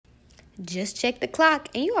Just check the clock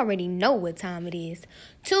and you already know what time it is.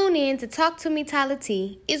 Tune in to Talk to Me Tyler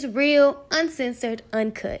T. It's real, uncensored,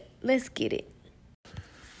 uncut. Let's get it.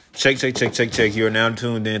 Check. You are now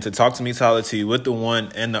tuned in to Talk to Me Tyler T with the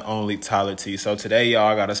one and the only Tyler T. So today, y'all,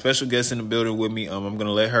 I got a special guest in the building with me. I'm going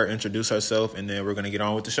to let her introduce herself and then we're going to get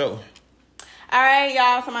on with the show. All right,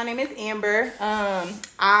 y'all. So my name is Amber.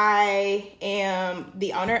 I am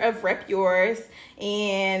the owner of Rep Yours.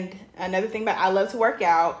 And another thing, but I love to work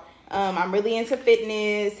out. I'm really into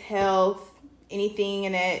fitness, health, anything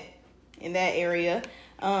in that area.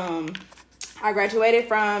 I graduated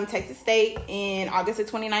from Texas State in August of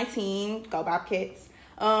 2019. Go Bobcats.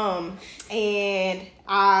 And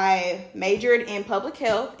I majored in public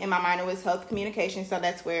health, and my minor was health communication. So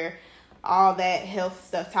that's where all that health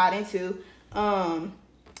stuff tied into.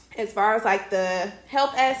 As far as like the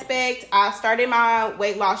health aspect, I started my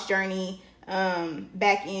weight loss journey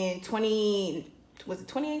back in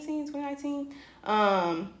 2019?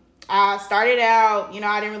 I started out,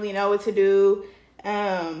 I didn't really know what to do.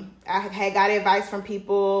 I had got advice from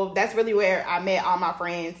people. That's really where I met all my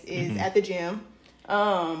friends is at the gym.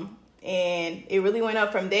 And it really went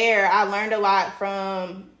up from there. I learned a lot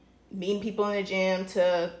from meeting people in the gym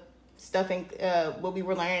to stuff in what we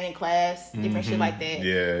were learning in class, different shit like that.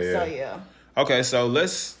 Yeah. So yeah. Okay, so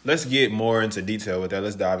let's get more into detail with that.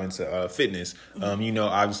 Let's dive into fitness.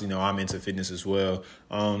 Obviously, I'm into fitness as well.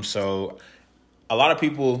 So a lot of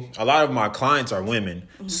my clients are women.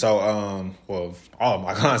 So, all of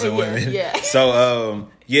my clients are women. Yeah. So,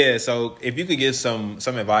 so if you could give some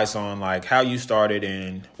advice on like how you started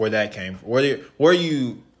and where that came from,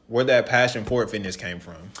 where that passion for fitness came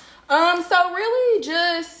from. So really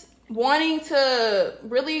just wanting to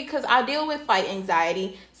because I deal with like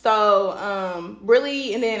anxiety. So,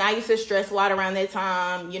 really, and then I used to stress a lot around that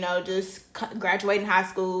time, just graduating high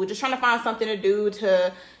school, just trying to find something to do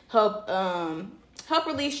to help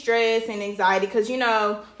relieve stress and anxiety. Cause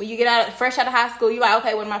when you get fresh out of high school, you're like,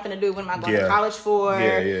 okay, what am I going to do? What am I going to college for?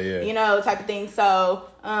 Yeah. Type of thing. So,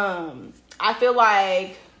 I feel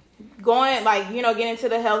like getting into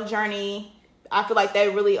the health journey, I feel like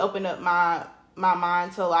that really opened up my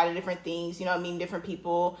mind to a lot of different things, meeting different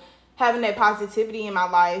people, having that positivity in my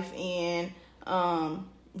life, and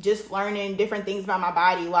just learning different things about my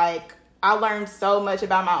body. Like, I learned so much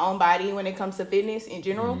about my own body when it comes to fitness in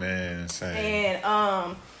general. Man, same. And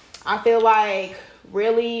I feel like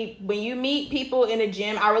really when you meet people in the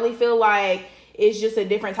gym, I really feel like it's just a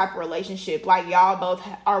different type of relationship. Like, y'all both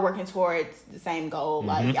are working towards the same goal.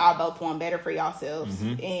 Like, y'all both want better for yourselves,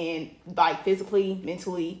 and like physically,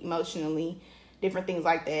 mentally, emotionally, different things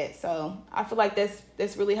like that. So I feel like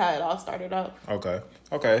that's really how it all started out. Okay.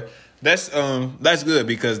 That's good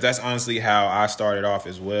because that's honestly how I started off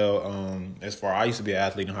as well. I used to be an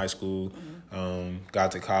athlete in high school,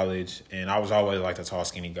 got to college, and I was always like the tall,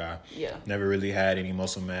 skinny guy. Yeah. Never really had any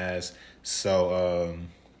muscle mass. So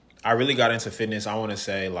I really got into fitness, I want to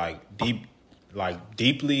say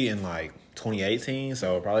deeply in like 2018.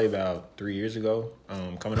 So probably about 3 years ago,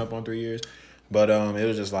 coming up on 3 years. But it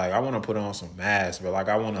was just like I want to put on some mass, but like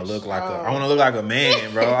I want to look like a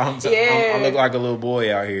man, bro. I look like a little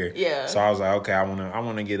boy out here. Yeah. So I was like, okay, I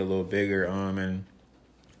want to get a little bigger. And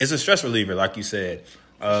it's a stress reliever, like you said.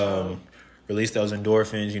 Release those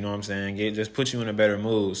endorphins. You know what I'm saying? Just put you in a better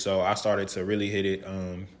mood. So I started to really hit it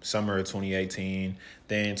summer of 2018.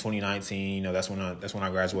 Then 2019, that's when I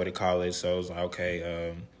graduated college. So I was like,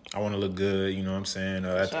 okay. I want to look good, you know what I'm saying?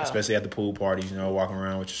 Especially at the pool parties, walking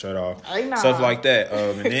around with your shirt off, stuff like that.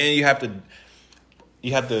 And then you have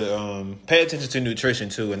to pay attention to nutrition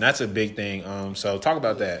too, and that's a big thing. So talk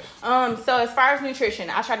about that. So as far as nutrition,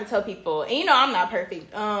 I try to tell people, and I'm not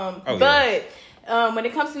perfect. When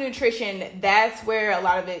it comes to nutrition, that's where a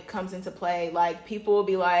lot of it comes into play. Like, people will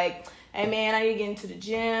be like, hey man, I need to get into the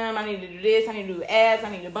gym, I need to do this, I need to do abs, I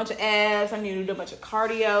need a bunch of abs, I need to do a bunch of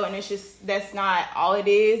cardio, and it's just, that's not all it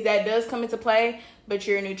is. That does come into play, but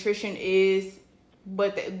your nutrition is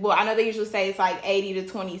I know they usually say it's like 80 to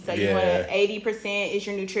 20, so you want 80% is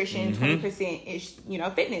your nutrition, 20% is,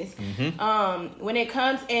 fitness. When it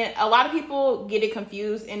comes, and a lot of people get it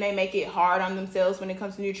confused and they make it hard on themselves when it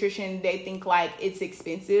comes to nutrition. They think like it's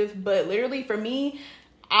expensive, but literally for me,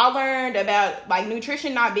 I learned about like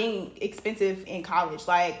nutrition not being expensive in college.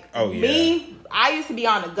 Like, me, I used to be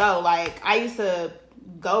on the go. Like, I used to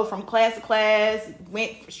go from class to class,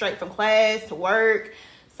 went straight from class to work.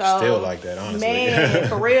 So still like that, honestly. Man,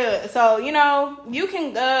 for real. So, you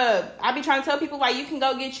can, I be trying to tell people, like, you can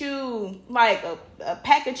go get you like a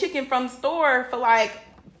pack of chicken from the store for like,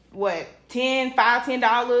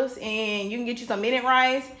 $10 and you can get you some minute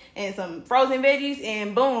rice. and some frozen veggies,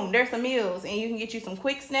 and boom, there's some meals, and you can get you some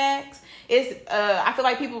quick snacks. It's I feel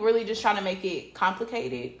like people really just trying to make it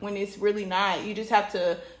complicated when it's really not. You just have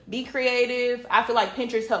to be creative. I feel like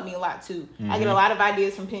Pinterest helped me a lot too. I get a lot of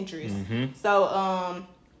ideas from Pinterest. So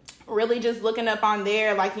really just looking up on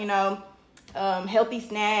there, like, you know, healthy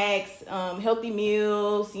snacks, healthy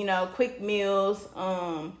meals, you know, quick meals.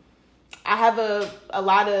 I have a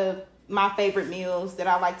lot of my favorite meals that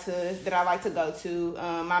I like to go to.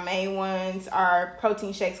 My main ones are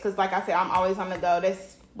protein shakes, because like I said, I'm always on the go.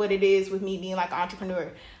 That's what it is with me being like an entrepreneur.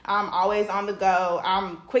 I'm always on the go.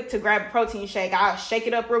 I'm quick to grab a protein shake. I'll shake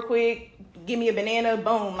it up real quick, give me a banana,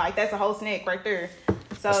 boom, like that's a whole snack right there.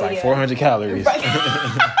 So it's like 400 calories. Right.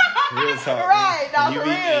 Real talk. Right, no, for real.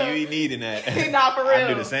 And you be needing that. Not for real. I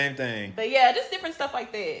do the same thing. But yeah, just different stuff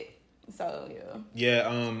like that. So yeah,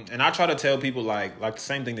 and I try to tell people like the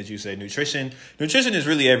same thing that you said. Nutrition is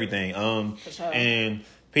really everything. For sure. And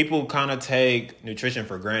people kind of take nutrition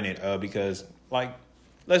for granted because, like,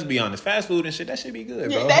 let's be honest, fast food and shit, that should be good,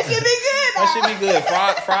 bro. Yeah, that should be good. That should be good.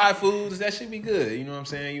 Fried foods, that should be good. You know what I'm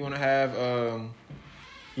saying? You want to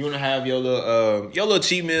have your little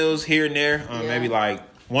cheat meals here and there, maybe like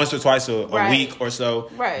once or twice a week or so.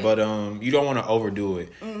 Right. But you don't want to overdo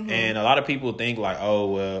it. And a lot of people think like,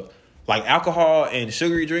 oh well, like alcohol and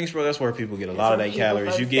sugary drinks, bro, that's where people get a lot of their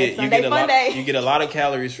calories. You get a lot of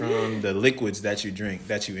calories from the liquids that you drink,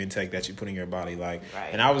 that you intake, that you put in your body. Like,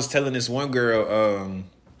 and I was telling this one girl,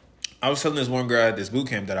 at this boot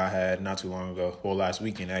camp that I had not too long ago, well, last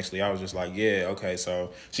weekend actually. I was just like, yeah, okay.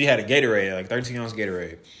 So she had a Gatorade, like 13-ounce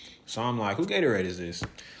Gatorade. So I'm like, who Gatorade is this?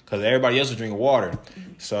 Because everybody else was drinking water.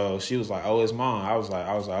 So she was like, oh, it's mine. I was like,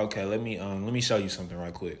 okay, let me show you something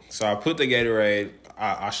right quick. So I put the Gatorade.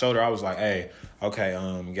 I showed her. I was like, hey, okay,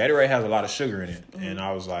 Gatorade has a lot of sugar in it. And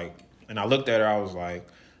I was like, and I looked at her. I was like,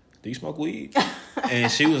 do you smoke weed?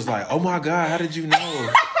 And she was like, oh my God, how did you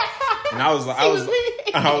know? And I was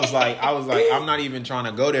like, I'm not even trying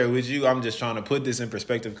to go there with you. I'm just trying to put this in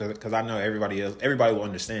perspective because I know everybody will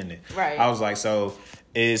understand it. Right. I was like, so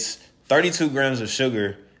it's 32 grams of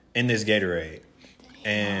sugar in this Gatorade,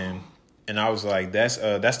 and I was like, that's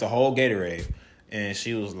the whole Gatorade. And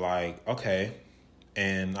she was like, okay.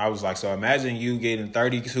 And I was like, so imagine you getting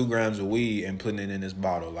 32 grams of weed and putting it in this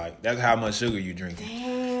bottle. Like, that's how much sugar you drinking.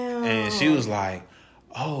 Damn. And she was like,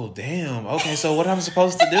 oh, damn. Okay, so what I'm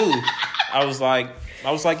supposed to do? I was like,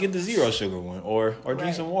 get the zero sugar one or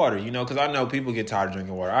drink some water, you know, because I know people get tired of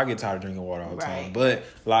drinking water. I get tired of drinking water all the time. But,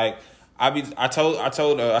 like, I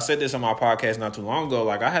said this on my podcast not too long ago.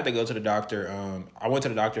 Like, I had to go to the doctor. I went to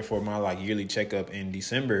the doctor for my, like, yearly checkup in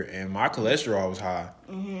December, and my cholesterol was high.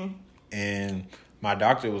 And my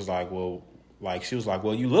doctor was like, well, like, she was like,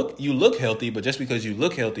 well, you look healthy, but just because you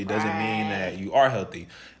look healthy doesn't mean that you are healthy.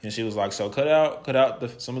 And she was like, so cut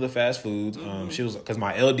out some of the fast foods. She was, because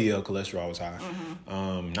my LDL cholesterol was high,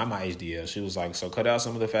 not my HDL. She was like, so cut out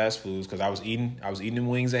some of the fast foods, because I was eating them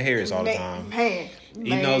wings at Harris all the time.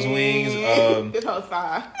 Eating those wings, this whole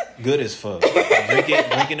fine. Good as fuck.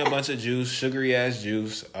 drinking a bunch of juice, sugary ass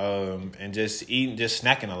juice, and just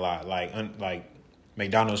snacking a lot, like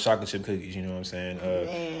McDonald's chocolate chip cookies, you know what I'm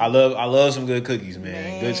saying? I love some good cookies,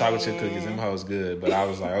 man. Good chocolate chip cookies, them hoes good. But I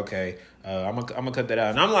was like, okay, I'm gonna cut that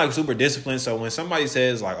out. And I'm like super disciplined, so when somebody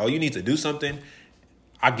says like, oh, you need to do something,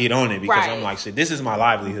 I get on it because I'm like, shit, this is my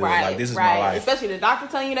livelihood. Like, this is my life. Especially the doctor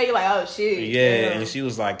telling you that, you're like, oh shit. Yeah, and she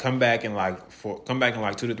was like, come back in like 2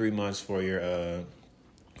 to 3 months for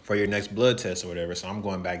your next blood test or whatever. So I'm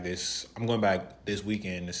going back this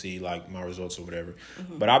weekend to see like my results or whatever.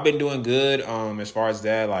 But I've been doing good as far as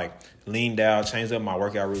that, like leaned out, changed up my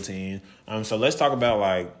workout routine. So let's talk about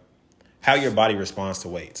like how your body responds to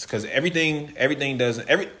weights, because everything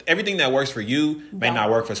that works for you may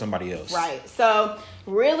not work for somebody else. Right. So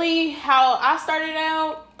really how I started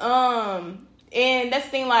out, and that's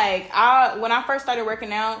the thing, like when I first started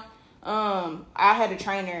working out, I had a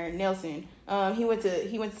trainer, Nelson. He went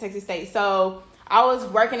to Texas State. So I was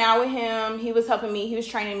working out with him. He was helping me. He was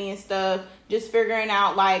training me and stuff, just figuring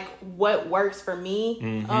out like what works for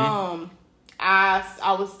me. I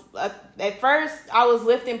was at first I was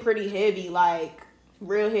lifting pretty heavy, like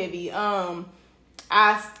real heavy.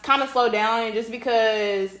 I kind of slowed down, and just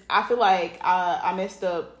because I feel like I messed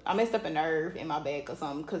up a nerve in my back or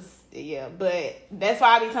something. But that's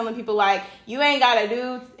why I be telling people like, you ain't gotta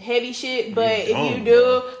do heavy shit, but if you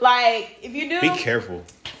do, be careful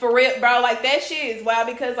for real, bro. Like that shit is wild,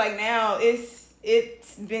 because like now it's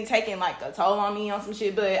been taking like a toll on me on some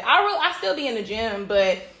shit. But I still be in the gym,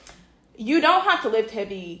 but you don't have to lift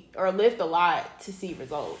heavy or lift a lot to see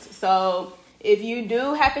results. So if you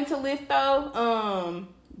do happen to lift though,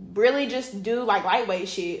 really just do like lightweight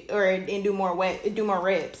shit and do more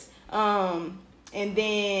reps. And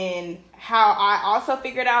then how I also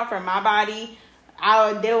figured out for my body,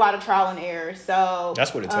 I did a lot of trial and error. So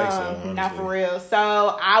that's what it takes, though, not for real.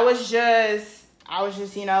 So I was just,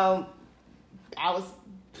 you know, I was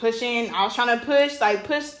trying to push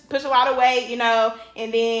a lot of weight, you know,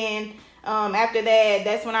 and then after that,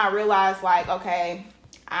 that's when I realized, like, okay,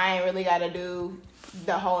 I ain't really got to do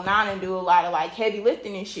the whole 9 and do a lot of like heavy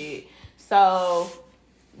lifting and shit. So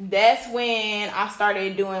that's when I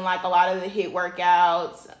started doing like a lot of the HIIT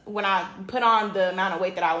workouts. When I put on the amount of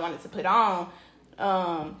weight that I wanted to put on,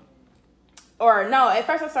 or no, at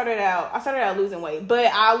first I started out losing weight, but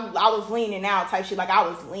I was leaning out type shit. Like I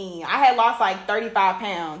was lean. I had lost like 35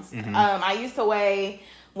 pounds. I used to weigh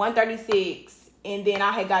 136. And then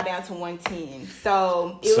I had got down to 110.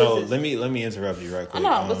 So let me interrupt you right quick.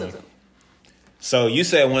 I know. So you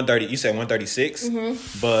said 130. You said 136.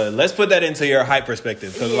 But let's put that into your height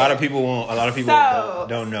perspective, because a lot of people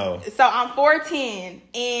don't know. So I'm 4'10",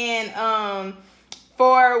 and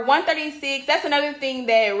for 136, that's another thing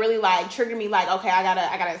that really like triggered me. Like, okay, I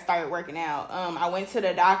gotta start working out. I went to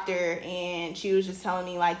the doctor, and she was just telling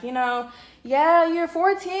me, like, you know, yeah, you're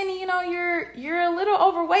 4'10", and you know you're a little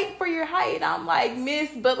overweight for your height. And I'm like, miss,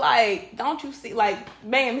 but like, don't you see, like,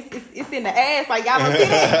 man, it's in the ass, like y'all don't see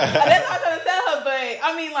that. That's what I'm trying to tell her. But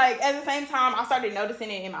I mean, like, at the same time, I started noticing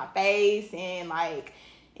it in my face and like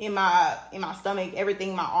in my stomach,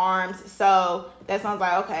 everything, my arms. So that's when I was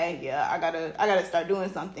like, okay, yeah, I gotta start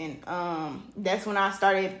doing something. That's when I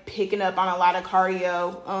started picking up on a lot of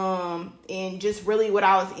cardio, and just really what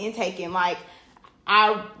I was intaking. Like,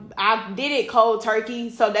 I did it cold turkey,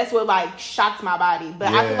 so that's what like shocked my body. But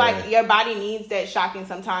I feel like your body needs that shocking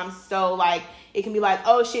sometimes. So like it can be like,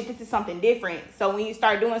 oh shit, this is something different. So when you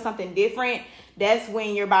start doing something different, that's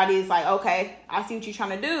when your body is like, okay, I see what you're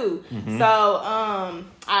trying to do. So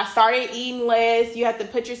I started eating less. You have to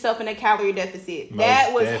put yourself in a calorie deficit.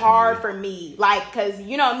 That was hard for me. Like, because,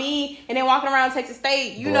 you know, me, and then walking around Texas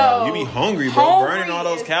State, you know. You be hungry, bro. Burning all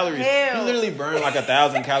those calories. Hell. You literally burn like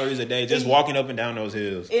 1,000 calories a day just walking up and down those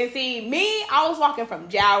hills. And see, me, I was walking from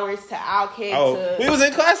Jowers to Alkid we was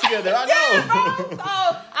in class together. I know. Bro. So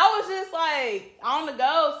I was just like on the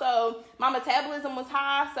go. So my metabolism was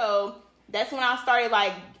high. So that's when I started,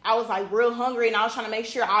 like, I was, like, real hungry, and I was trying to make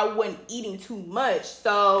sure I wasn't eating too much.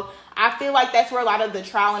 So I feel like that's where a lot of the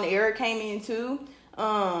trial and error came in, too.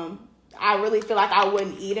 I really feel like I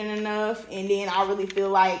wasn't eating enough, and then I really feel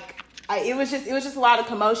like it was just a lot of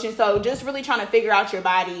commotion. So just really trying to figure out your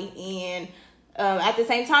body, and at the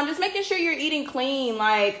same time, just making sure you're eating clean.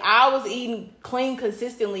 Like, I was eating clean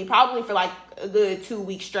consistently, probably for, like, a good 2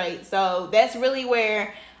 weeks straight. So that's really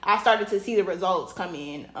where I started to see the results come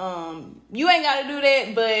in. You ain't got to do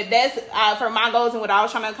that, but that's for my goals and what I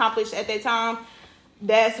was trying to accomplish at that time.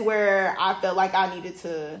 That's where I felt like I needed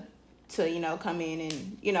to you know, come in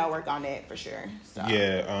and, you know, work on that for sure. So.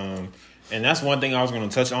 Yeah, and that's one thing I was going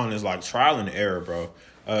to touch on is like trial and error, bro.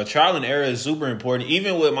 Trial and error is super important.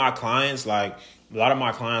 Even with my clients, like a lot of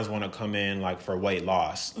my clients want to come in like for weight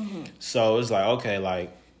loss. So it's like, okay,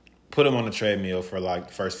 like put them on the treadmill for like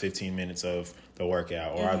the first 15 minutes of the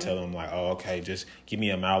workout, or I tell them like, oh, okay, just give me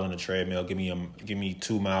a mile on the treadmill, give me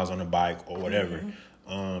 2 miles on the bike or whatever.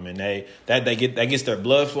 And that gets their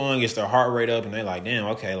blood flowing, gets their heart rate up, and they like, damn,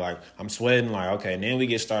 okay, like I'm sweating, like, okay. And then we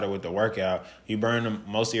get started with the workout. You burn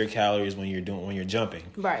most of your calories when you're jumping.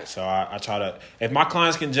 Right. So I try to, if my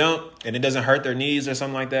clients can jump and it doesn't hurt their knees or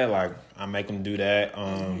something like that, like I make them do that.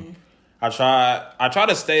 I try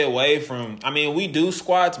to stay away from, I mean, we do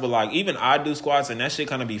squats, but like even I do squats and that shit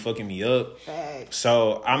kind of be fucking me up. Thanks.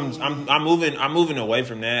 So I'm moving away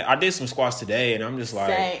from that. I did some squats today and I'm just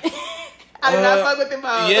like, I did not fuck with them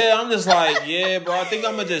all. Yeah, I'm just like, yeah, bro, I think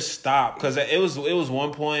I'm gonna just stop, because it was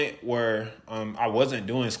one point where I wasn't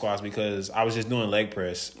doing squats because I was just doing leg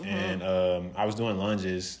press and I was doing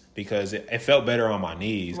lunges because it felt better on my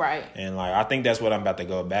knees. Right. And like I think that's what I'm about to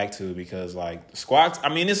go back to, because like squats, I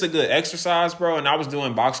mean, it's a good exercise, bro. And I was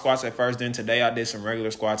doing box squats at first, then today I did some regular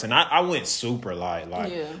squats, and I went super light.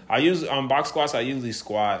 Like I use box squats, I usually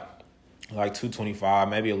squat like 225,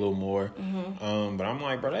 maybe a little more. But I'm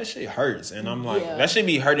like, bro, that shit hurts. And I'm like, that should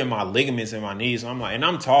be hurting my ligaments in my knees. So I'm like, and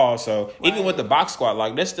I'm tall, so even with the box squat,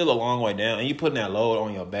 like that's still a long way down. And you putting that load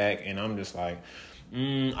on your back, and I'm just like,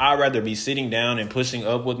 I'd rather be sitting down and pushing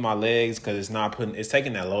up with my legs, because it's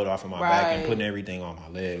taking that load off of my back and putting everything on my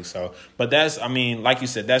legs. So, but that's, I mean, like you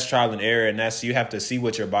said, that's trial and error, and that's, you have to see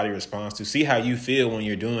what your body responds to, see how you feel when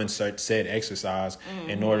you're doing said exercise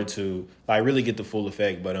in order to like really get the full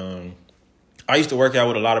effect. But I used to work out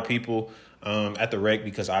with a lot of people. at the rec,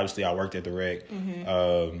 because obviously I worked at the rec.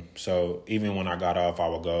 So even when I got off, I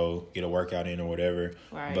would go get a workout in or whatever.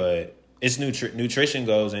 Right. But it's nutrition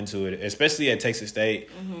goes into it, especially at Texas State.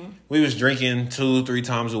 We was drinking 2-3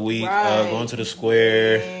 times a week, going to the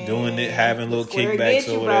square, doing it, having little kickbacks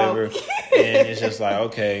or whatever. And it's just like,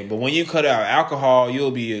 okay. But when you cut out alcohol,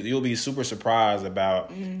 you'll be super surprised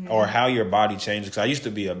about or how your body changes. Because I used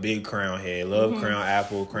to be a big Crown head, love Crown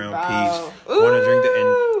Apple, Crown Peach, want to drink that,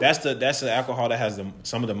 and that's the alcohol that has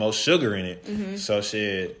some of the most sugar in it. So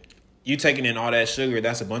shit. You taking in all that sugar,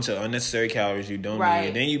 that's a bunch of unnecessary calories you don't need.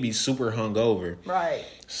 And then you be super hungover. Right.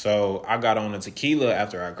 So I got on the tequila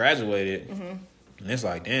after I graduated. And it's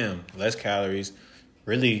like, damn, less calories,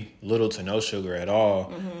 really little to no sugar at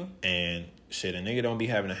all. And shit, a nigga don't be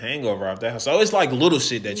having a hangover off that. So it's like little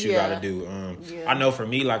shit that you gotta do. I know for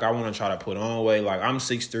me, like I want to try to put on weight. Like I'm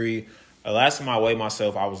 6'3". The last time I weighed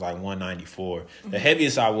myself, I was like 194. The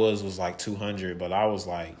heaviest I was like 200, but I was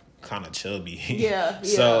like kind of chubby.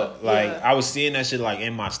 So like I was seeing that shit like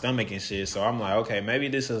in my stomach and shit. So I'm like, okay, maybe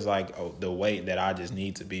this is like the weight that I just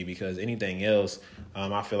need to be, because anything else,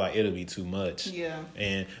 I feel like it'll be too much.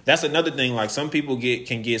 And that's another thing. Like some people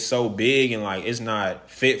can get so big and like it's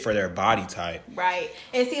not fit for their body type. Right.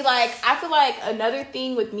 And see, like I feel like another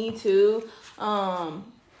thing with me too.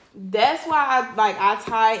 That's why I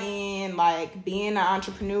tie in like being an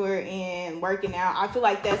entrepreneur and working out. I feel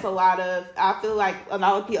like that's a lot of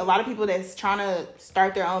people that's trying to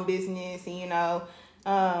start their own business and have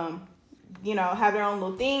their own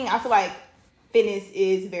little thing. I feel like fitness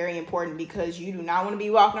is very important, because you do not want to be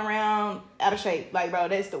walking around out of shape. Like, bro,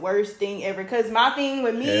 that's the worst thing ever. Because my thing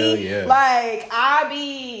with me, like I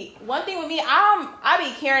be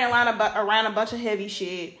carrying around a bunch of heavy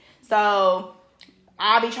shit. So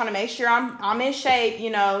I'll be trying to make sure I'm in shape,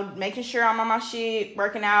 making sure I'm on my shit,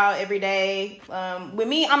 working out every day. With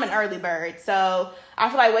me, I'm an early bird. So I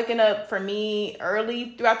feel like waking up for me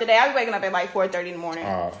early throughout the day. I'll be waking up at like 4:30 in the morning,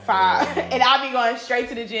 5. And I'll be going straight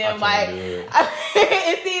to the gym. And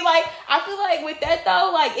see, like, I feel like with that though,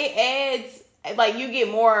 like it adds, like you get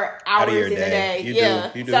more hours in the day. You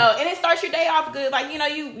do. So, and it starts your day off good. Like, you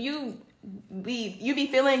be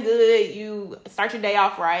feeling good. You start your day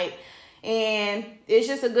off right. And it's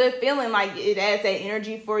just a good feeling. Like it adds that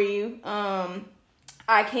energy for you.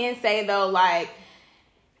 I can say though, like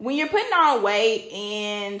when you're putting on weight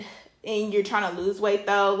and you're trying to lose weight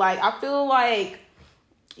though, like I feel like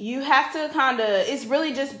you have to it's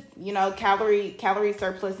really just, calorie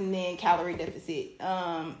surplus and then calorie deficit.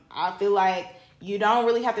 I feel like you don't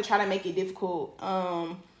really have to try to make it difficult.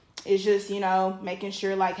 It's just, making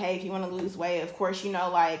sure like, hey, if you want to lose weight, of course,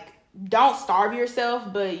 like, don't starve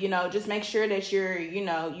yourself, but just make sure that you're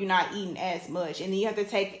not eating as much, and then you have to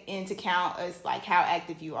take into account as like how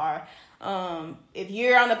active you are. If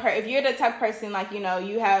you're the type of person like you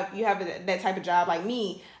have that type of job like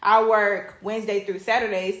me, I work Wednesday through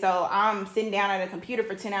Saturday, so I'm sitting down at a computer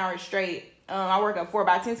for 10 hours straight. I work a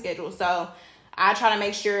 4x10 schedule, so I try to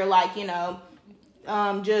make sure like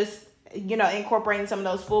just incorporating some of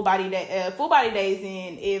those full body days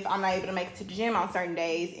in if I'm not able to make it to the gym on certain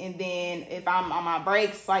days. And then if I'm on my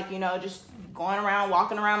breaks, like, just going around,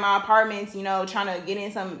 walking around my apartments, trying to get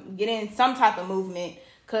in some type of movement.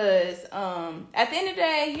 Cause, at the end of the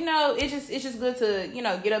day, it's just good to,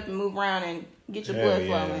 get up and move around and get your blood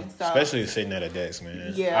flowing. So. Especially sitting at a desk,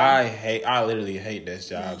 man. I literally hate desk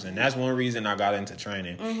jobs. And that's one reason I got into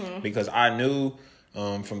training, because I knew,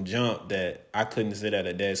 from jump that I couldn't sit at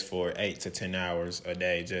a desk for 8 to 10 hours a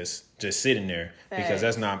day, just sitting there. Thanks. Because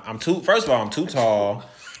that's not, first of all, I'm too tall.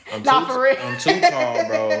 I'm too tall,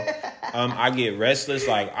 bro. I get restless.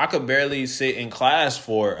 Like I could barely sit in class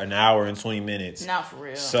for an hour and 20 minutes. Not for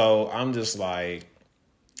real. So I'm just like,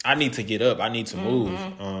 I need to get up. I need to move.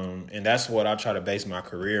 And that's what I try to base my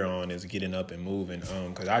career on, is getting up and moving.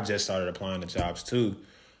 Cause I just started applying to jobs too.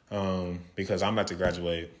 Because I'm about to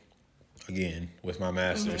graduate again with my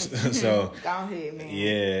master's. So go ahead, man.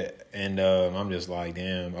 Yeah. And I'm just like,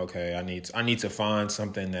 damn, okay, I need to find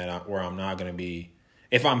something where I'm not gonna be,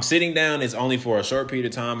 if I'm sitting down, it's only for a short period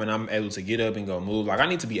of time and I'm able to get up and go move. Like I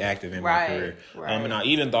need to be active in my career. And I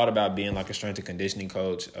even thought about being like a strength and conditioning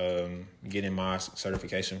coach, getting my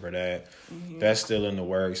certification for that. That's still in the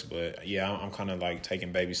works, but yeah, I'm kind of like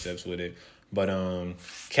taking baby steps with it. But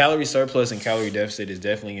calorie surplus and calorie deficit is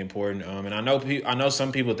definitely important. And I know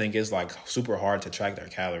some people think it's like super hard to track their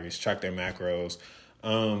calories, track their macros.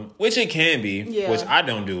 Which it can be, which I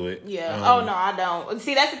don't do it. Yeah. Oh, no, I don't.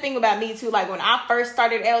 See, that's the thing about me, too. Like, when I first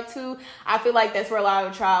started L2, I feel like that's where a lot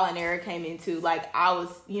of trial and error came into. Like, I was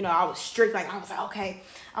strict. Like, I was like, okay,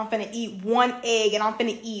 I'm finna eat one egg, and I'm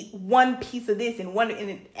finna eat one piece of this, and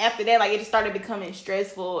after that, like, it just started becoming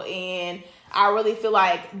stressful, and I really feel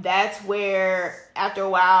like that's where, after a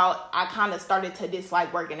while, I kind of started to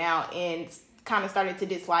dislike working out, and kind of started to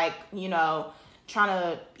dislike, trying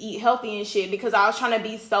to eat healthy and shit, because I was trying to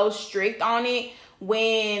be so strict on it,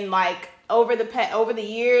 when like over the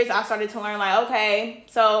years I started to learn, like, okay,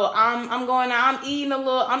 so I'm going out, I'm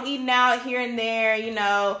eating out here and there,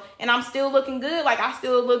 and I'm still looking good, like I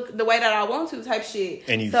still look the way that I want to, type shit.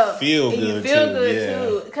 And you feel good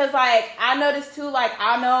too. Because like I noticed too, like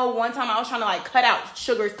I know one time I was trying to like cut out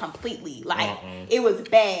sugars completely, like it was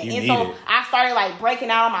bad, I started like breaking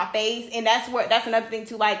out on my face, and that's another thing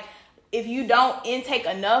too, like if you don't intake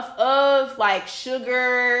enough of like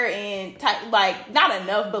sugar and like not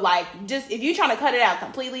enough, but like just if you're trying to cut it out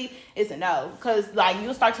completely, it's a no. Because like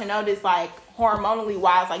you'll start to notice like hormonally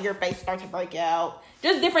wise, like your face starts to break out,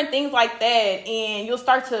 just different things like that, and you'll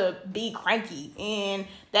start to be cranky. And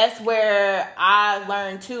that's where I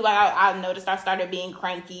learned too. Like I noticed I started being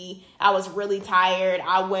cranky. I was really tired.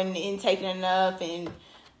 I wasn't intaking enough, and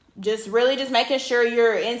just really just making sure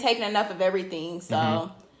you're intaking enough of everything.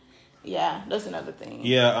 So. Yeah, that's another thing.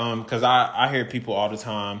 Yeah, because I hear people all the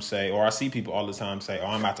time say, or I see people all the time say, oh,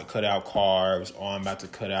 I'm about to cut out carbs, or I'm about to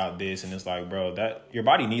cut out this, and it's like, bro, that your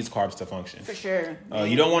body needs carbs to function. For sure.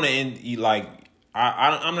 You don't want to eat like,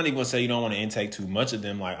 I'm not even going to say you don't want to intake too much of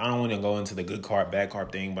them. Like, I don't want to go into the good carb, bad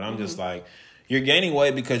carb thing, but I'm just like, you're gaining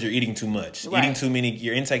weight because you're eating too much. Right.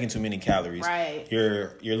 You're intaking too many calories. Right.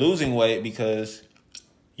 You're losing weight because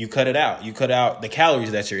you cut it out. You cut out the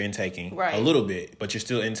calories that you're intaking a little bit, but you're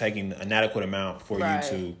still intaking an adequate amount for you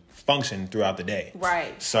to function throughout the day.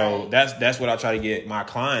 Right. So that's what I try to get my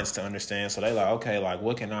clients to understand. So they like, okay, like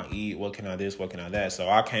what can I eat? What can I this? What can I that? So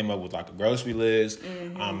I came up with like a grocery list.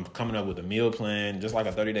 I'm coming up with a meal plan, just like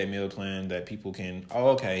a 30-day meal plan that people can,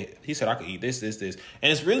 okay, he said I could eat this. And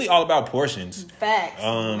it's really all about portions. Facts.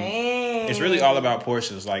 Man. It's really all about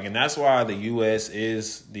portions. Like, and that's why the U.S.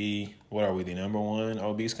 is the number one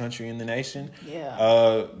obese country in the nation?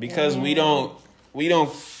 Yeah. Because we don't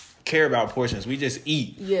care about portions. We just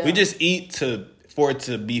eat. Yeah. We just eat for it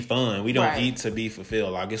to be fun. We don't eat to be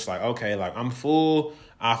fulfilled. Like it's like, okay, like I'm full.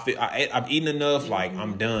 I've eaten enough. Like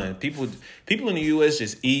I'm done. People in the U.S.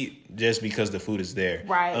 just eat just because the food is there.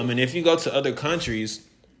 Right. And if you go to other countries,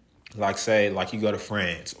 like say like you go to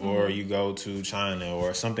France or you go to China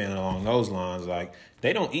or something along those lines, like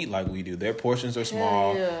they don't eat like we do. Their portions are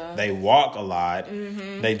small. Yeah. They walk a lot.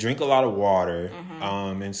 They drink a lot of water.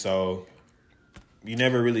 And so you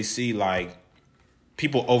never really see like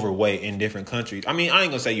people overweight in different countries. I mean, I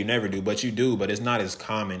ain't gonna say you never do, but you do, but it's not as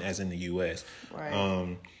common as in the US.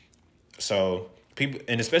 Right. So people,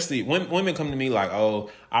 and especially when women come to me like, oh,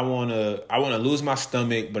 I wanna lose my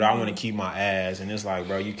stomach, but I wanna keep my ass, and it's like,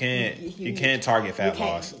 bro, you can't target fat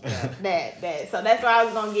loss. That. So that's why I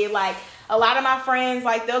was gonna get like a lot of my friends,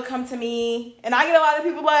 like they'll come to me, and I get a lot of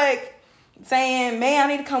people like saying, man,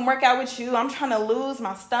 I need to come work out with you. I'm trying to lose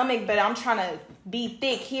my stomach, but I'm trying to be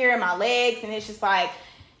thick here in my legs, and it's just like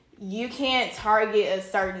you can't target a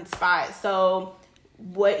certain spot. So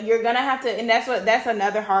what you're gonna have to, and that's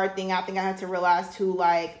another hard thing I think I had to realize too,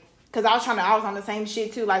 like, because I was on the same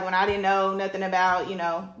shit too, like when I didn't know nothing about,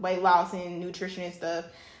 weight loss and nutrition and stuff.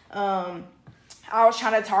 I was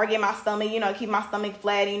trying to target my stomach, keep my stomach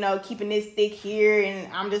flat, keeping this thick here,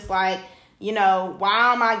 and I'm just like,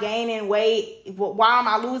 why am I gaining weight? Why am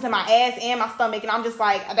I losing my ass and my stomach? And I'm just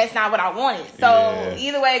like, that's not what I wanted. So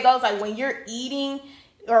either way it goes, like when you're eating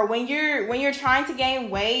or when you're trying to gain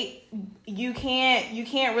weight, you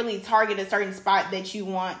can't really target a certain spot that you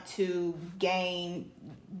want to gain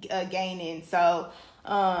in. So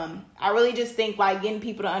I really just think like getting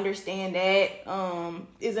people to understand that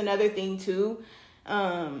is another thing too.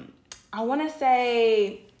 I want to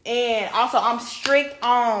say, and also I'm strict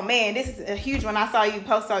on, man, this is a huge one. I saw you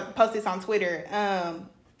post this on Twitter.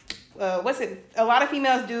 What's it? A lot of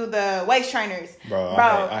females do the waist trainers. Bro,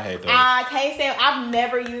 I hate those. I can't stand. I've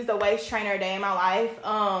never used a waist trainer a day in my life.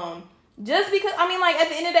 Just because, I mean, like at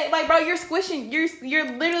the end of the day, like, bro, you're squishing,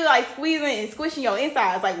 you're literally like squeezing and squishing your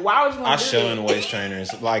insides. Like, why would you want to do that? I show in waist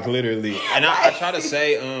trainers, like literally, and I try to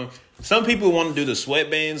say, some people want to do the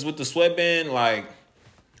sweatbands with the sweatband, like.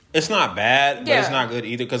 It's not bad, but it's not good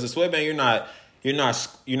either. Because the sweatband, you're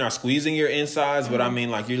not squeezing your insides, but I mean,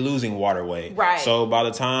 like, you're losing water weight. Right. So by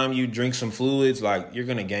the time you drink some fluids, like, you're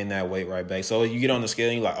going to gain that weight right back. So you get on the scale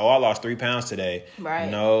and you're like, oh, I lost 3 pounds today. Right.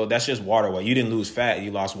 No, that's just water weight. You didn't lose fat. You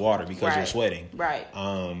lost water because you're sweating. Right.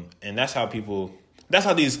 And that's how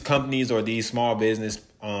these companies or these small business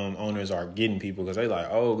owners are getting people, because they like,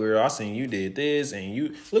 oh, girl, I seen you did this, and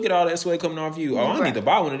you look at all that sweat coming off you. Oh, I need to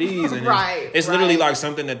buy one of these. And it's literally like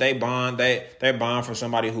something that they bond. They bond from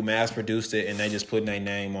somebody who mass produced it, and they just putting their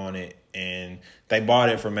name on it, and they bought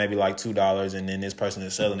it for maybe like $2, and then this person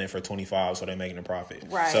is selling it for $25, so they're making a profit.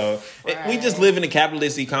 Right. So we just live in a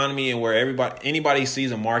capitalist economy, and where anybody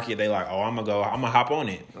sees a market, they like, oh, I'm gonna hop on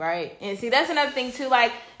it. Right. And see, that's another thing too.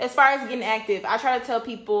 Like, as far as getting active, I try to tell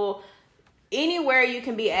people, anywhere you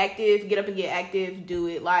can be active, get up and get active, do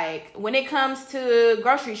it. Like, when it comes to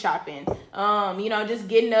grocery shopping, just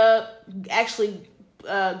getting up, actually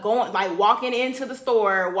going, like, walking into the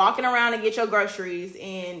store, walking around and get your groceries,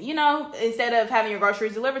 and, instead of having your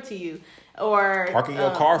groceries delivered to you. Or parking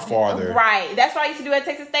your car farther. Right. That's what I used to do at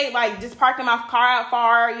Texas State. Like, just parking my car out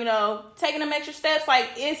far, taking them extra steps. Like,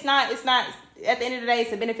 it's not, at the end of the day,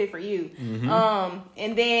 it's a benefit for you. Mm-hmm.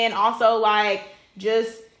 And then also, like,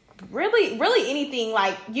 just really anything,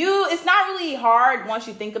 like, it's not really hard once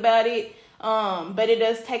you think about it, but it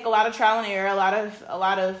does take a lot of trial and error, a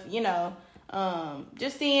lot of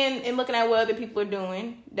just seeing and looking at what other people are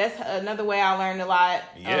doing. That's another way I learned a lot.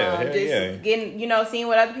 Getting, seeing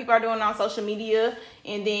what other people are doing on social media,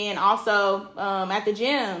 and then also at the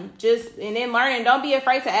gym, and then learning. Don't be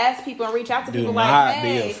afraid to ask people and reach out to people. Like,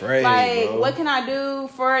 hey, be afraid, like, bro. What can I do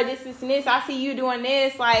for this and this? I see you doing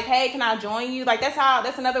this. Like, hey, can I join you? Like,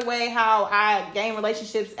 that's another way how I gain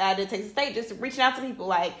relationships at the Texas State. Just reaching out to people.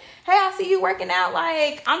 Like, hey, I see you working out.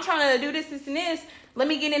 Like, I'm trying to do this and this. Let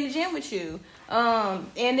me get in the gym with you.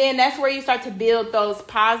 And then that's where you start to build those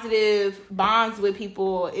positive bonds with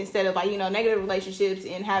people, instead of, like, negative relationships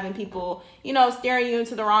and having people, steering you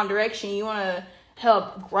into the wrong direction. You want to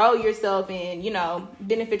help grow yourself and,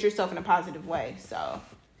 benefit yourself in a positive way. So,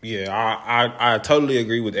 yeah, I totally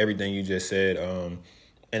agree with everything you just said.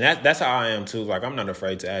 And that's how I am too. Like, I'm not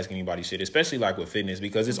afraid to ask anybody shit, especially like with fitness,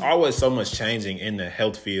 because it's always so much changing in the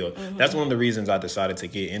health field. Mm-hmm. That's one of the reasons I decided to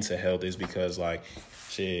get into health, is because, like,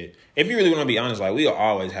 shit, if you really want to be honest, like, we'll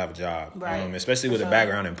always have a job, right? Especially with a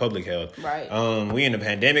background in public health, right? We in the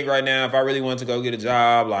pandemic right now. If I really wanted to go get a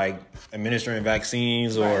job, like administering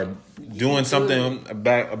vaccines or doing something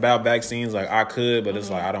about vaccines, like, I could, but it's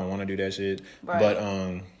like, I don't want to do that shit. Right. But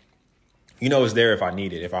it's there if I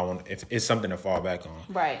need it, if it's something to fall back on.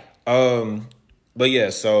 Right. But yeah,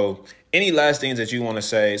 so any last things that you want to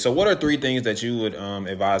say? So what are 3 things that you would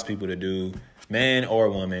advise people to do, man or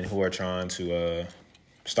woman, who are trying to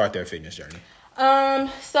start their fitness journey?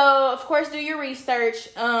 So of course, do your research.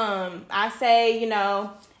 I say,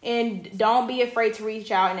 and don't be afraid to reach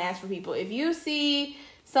out and ask for people. If you see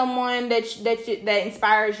someone that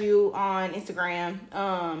inspires you on Instagram,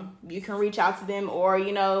 you can reach out to them. Or, I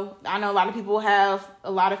know a lot of people have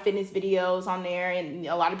a lot of fitness videos on there, and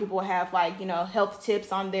a lot of people have, like, health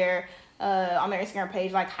tips on their Instagram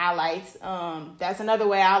page, like highlights. That's another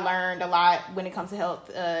way I learned a lot when it comes to health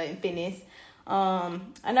and fitness.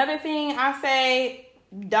 Another thing I say,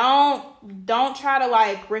 don't try to,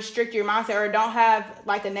 like, restrict your mindset, or don't have,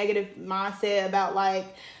 like, a negative mindset about, like,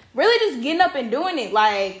 really just getting up and doing it.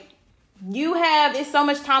 Like, it's so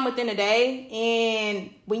much time within a day, and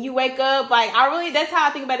when you wake up, like, that's how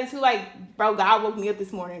I think about it too. Like, bro, God woke me up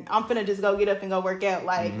this morning. I'm finna just go get up and go work out.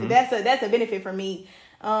 Like, that's a benefit for me.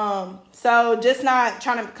 So just not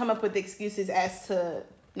trying to come up with excuses as to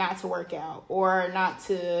not to work out, or not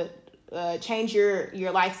to change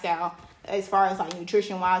your lifestyle as far as, like,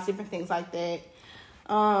 nutrition wise, different things like that.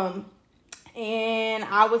 And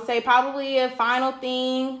I would say probably a final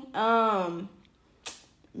thing,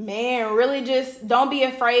 man, really just don't be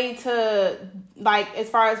afraid to, like, as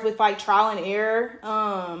far as with, like, trial and error,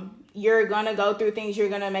 you're gonna go through things, you're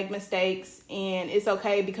gonna make mistakes, and it's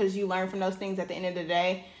okay, because you learn from those things at the end of the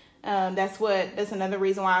day. That's another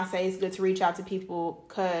reason why I say it's good to reach out to people,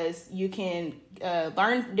 because you can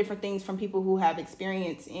learn different things from people who have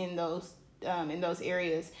experience in those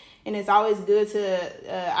areas. And it's always good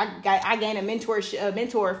to I gain a mentor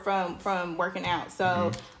from working out.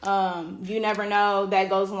 So you never know, that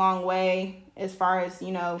goes a long way as far as,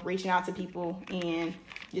 reaching out to people and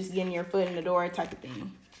just getting your foot in the door type of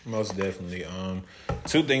thing. Most definitely.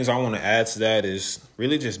 2 things I want to add to that is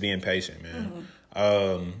really just being patient, man.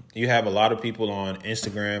 You have a lot of people on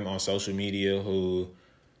Instagram, on social media, who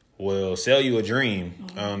will sell you a dream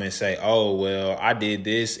and say, oh, well, I did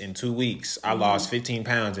this in 2 weeks. I lost 15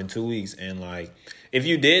 pounds in 2 weeks. And like, if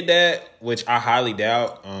you did that, which I highly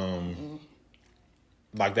doubt,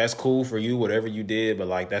 like that's cool for you, whatever you did, but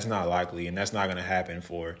like that's not likely and that's not going to happen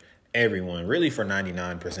for everyone, really for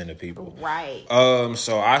 99% of people. Right.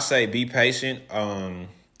 So I say be patient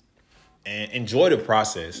and enjoy the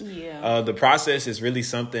process. Yeah. The process is really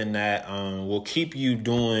something that will keep you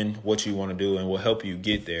doing what you want to do and will help you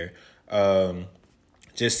get there.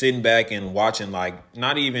 Just sitting back and watching, like,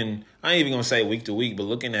 I ain't even gonna say week to week, but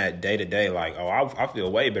looking at day to day, like, oh, I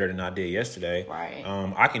feel way better than I did yesterday. Right.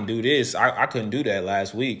 I can do this. I couldn't do that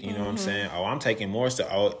last week. You know what I'm saying? Oh, I'm taking more stuff.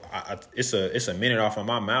 Oh, it's a minute off of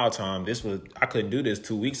my mile time. I couldn't do this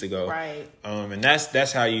 2 weeks ago. Right. And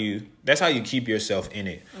that's how you keep yourself in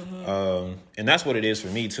it. And that's what it is for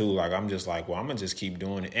me too. Like, I'm just like, well, I'm gonna just keep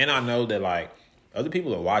doing it. And I know that like other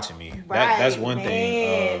people are watching me. Right, That's one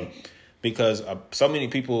thing. Because so many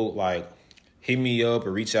people like hit me up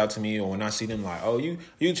or reach out to me, or when I see them like, oh, you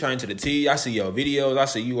train to the T. I see your videos. I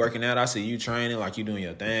see you working out. I see you training, like you doing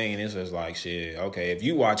your thing. And it's just like, shit, okay, if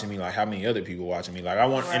you watching me, like how many other people watching me? Like I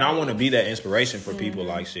want to be that inspiration for people.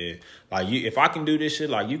 Like shit, like you, if I can do this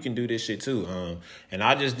shit, like you can do this shit too. And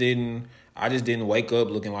I just didn't wake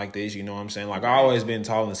up looking like this. You know what I'm saying? Like I always been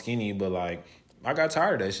tall and skinny, but like I got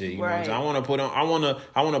tired of that shit. You know what I'm saying? I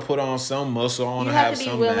want to put on some muscle. I want to have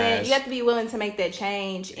some mass. You have to be willing to make that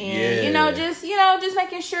change, and just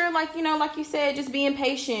making sure, like like you said, just being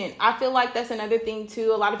patient. I feel like that's another thing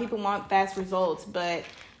too. A lot of people want fast results, but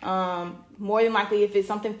more than likely, if it's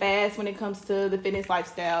something fast when it comes to the fitness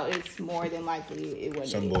lifestyle, it's more than likely it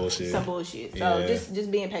wasn't some bullshit. Some bullshit. So just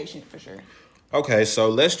being patient for sure. Okay, so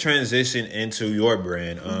let's transition into your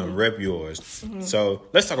brand, Rep Yours. So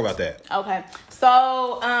let's talk about that. Okay,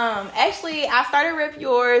 so actually, I started Rep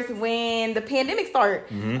Yours when the pandemic started.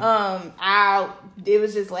 It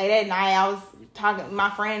was just late at night. I was talking to my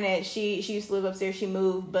friend that she used to live upstairs. She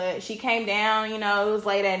moved, but she came down. It was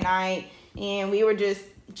late at night, and we were just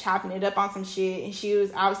chopping it up on some shit.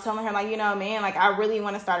 And I was telling her like, man, like I really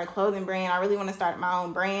want to start a clothing brand. I really want to start my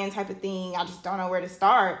own brand type of thing. I just don't know where to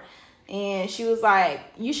start. And she was like,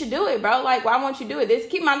 you should do it, bro. Like, why won't you do it?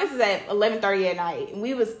 Keep in mind, this is at 11:30 at night. And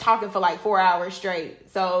we was talking for like 4 hours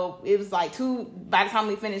straight. So it was like by the time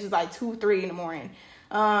we finished, it was like 2, 3 in the morning.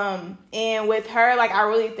 And with her, like, I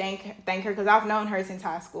really thank her because I've known her since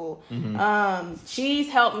high school. She's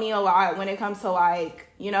helped me a lot when it comes to like,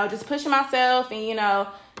 just pushing myself and,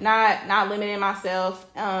 not limiting myself.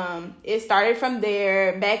 It started from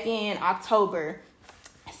there back in October.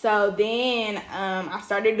 So then I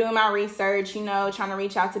started doing my research, trying to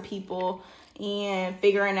reach out to people and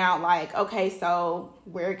figuring out like, okay, so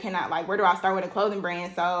where do I start with a clothing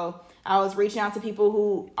brand? So I was reaching out to people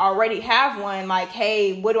who already have one, like,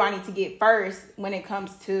 hey, what do I need to get first when it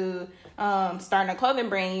comes to starting a clothing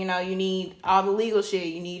brand? You need all the legal shit.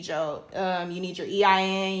 You need your EIN. You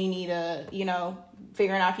need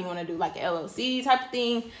figuring out if you want to do like an LLC type of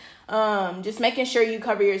thing. Just making sure you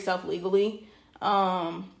cover yourself legally.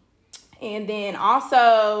 And then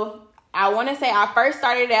also, I want to say I first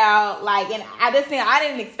started out like, and I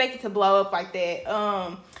didn't expect it to blow up like that.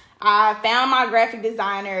 I found my graphic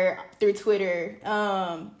designer through Twitter.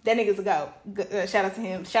 That nigga's a goat. Shout out to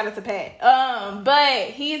him. Shout out to Pat.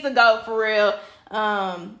 But he's a goat for real.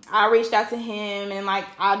 I reached out to him and like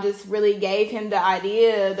I just really gave him the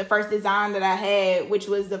idea, the first design that I had, which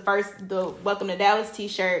was the Welcome to Dallas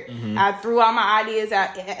t-shirt. I threw all my ideas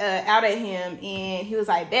out at him and he was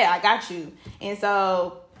like, bet, I got you. And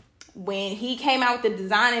so when he came out with the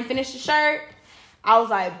design and finished the shirt, I was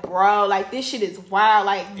like, bro, like this shit is wild.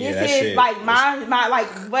 Like this is like my like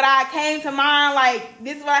what I came to mind. Like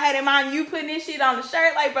this is what I had in mind. You putting this shit on the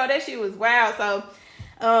shirt, like bro, that shit was wild. So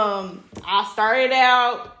I started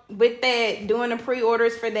out with that, doing the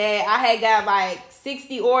pre-orders for that. I had got like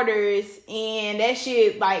 60 orders and that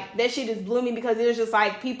shit just blew me because it was just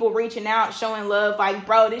like people reaching out, showing love. Like,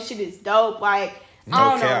 bro, this shit is dope. Like,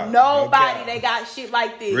 I don't know nobody that got shit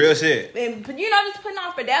like this. Real shit. And, just putting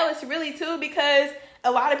on for Dallas really too, because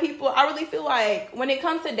a lot of people, I really feel like when it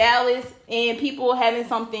comes to Dallas and people having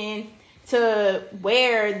something to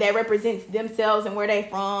wear that represents themselves and where they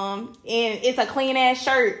from, and it's a clean ass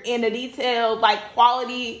shirt and the detailed like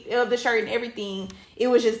quality of the shirt and everything, it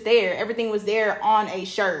was just there. Everything was there on a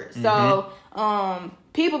shirt. So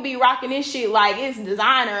people be rocking this shit like it's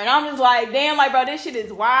designer, and I'm just like, damn, like bro, this shit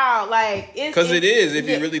is wild. Like it's because it is if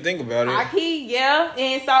you really think about it.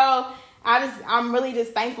 And so I'm really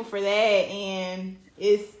just thankful for that, and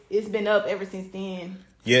it's been up ever since then.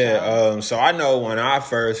 Yeah, so I know when I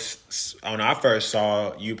first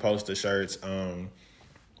saw you post the shirts,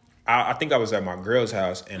 I think I was at my girl's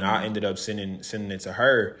house, and I ended up sending it to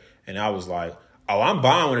her, and I was like, oh, I'm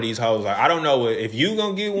buying one of these hoes. Like, I don't know if you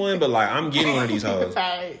gonna get one, but like, I'm getting one of these hoes.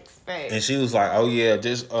 Thanks. And she was like, oh yeah,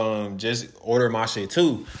 just order my shit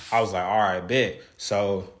too. I was like, all right, bet.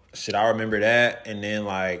 So shit, I remember that. And then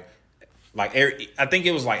like I think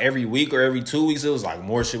it was like every week or every 2 weeks, it was like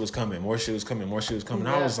more shit was coming. Yeah.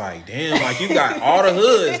 I was like, damn, like you got all the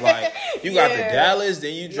hoods. Like you got the Dallas,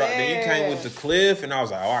 then you came with the Cliff, and I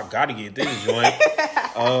was like, oh, I gotta get this joint.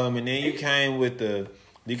 And then you came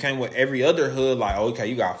with every other hood, like, okay,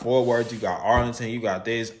 you got Fort Worth, you got Arlington, you got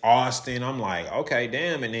this, Austin. I'm like, okay,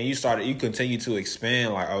 damn. And then you continue to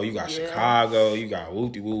expand, like, oh, you got Chicago, you got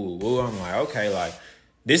woo-de-woo-woo-woo. I'm like, okay, like,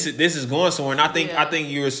 this is going somewhere. And I think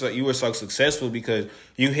you were so successful because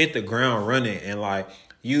you hit the ground running, and like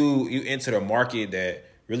you entered a market that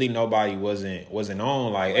really nobody wasn't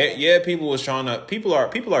on. Like, people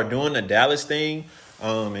are doing the Dallas thing.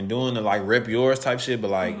 And doing the like rep yours type shit, but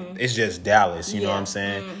like it's just Dallas, you know what I'm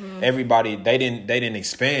saying? Everybody they didn't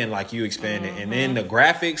expand like you expanded, and then the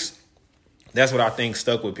graphics. That's what I think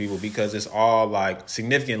stuck with people because it's all like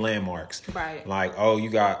significant landmarks. Right. Like, oh, you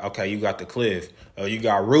got the Cliff. Oh, you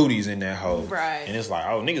got Rudy's in that hoe. Right. And it's like,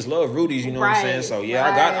 oh, niggas love Rudy's, you know what I'm saying? So yeah,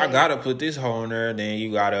 I gotta put this hoe in there. Then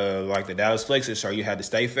you gotta like the Dallas Flexes show you had to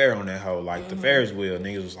stay fair on that hoe. Like the Ferris wheel.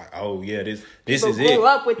 Niggas was like, oh yeah, this people is grew it.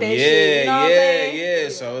 Up with that shit. You know what I'm saying? Yeah.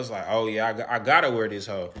 So it's like, oh yeah, I gotta wear this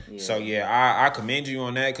hoe. Yeah. So yeah, I commend you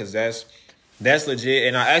on that because that's legit.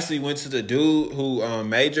 And I actually went to the dude who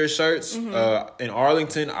made your shirts in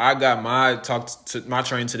Arlington. I got my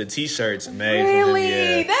train to the t-shirts made from him.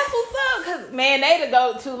 Yeah. That's what's up. Cause man, they the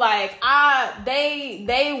go-to. Like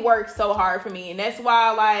they work so hard for me, and that's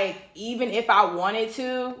why like even if I wanted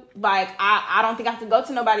to, like I don't think I have to go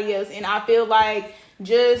to nobody else. And I feel like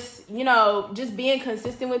just being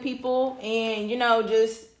consistent with people, and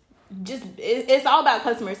just it's all about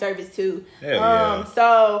customer service too.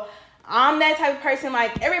 So. I'm that type of person,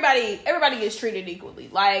 like, everybody gets treated equally.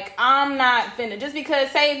 Like, I'm not finna, just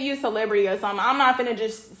because, say if you a celebrity or something, I'm not finna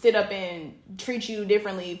just sit up and treat you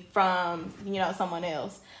differently from, someone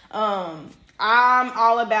else. I'm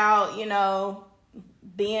all about,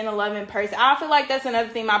 being a loving person. I feel like that's another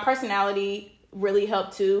thing. My personality really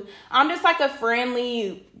helped, too. I'm just, like, a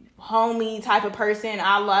friendly, homey type of person.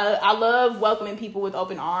 I love welcoming people with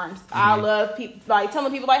open arms. I love like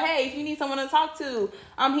telling people like, hey, if you need someone to talk to,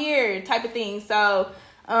 I'm here type of thing. So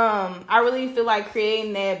I really feel like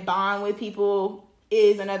creating that bond with people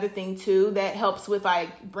is another thing too that helps with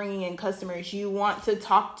like bringing in customers. You want to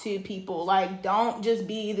talk to people. Like, don't just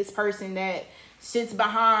be this person that sits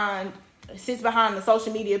behind the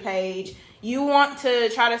social media page. You want to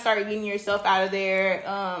try to start getting yourself out of there.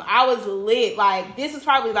 I was lit. Like, this is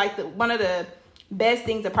probably like one of the best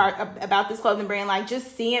things about this clothing brand. Like,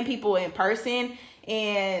 just seeing people in person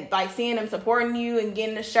and like seeing them supporting you and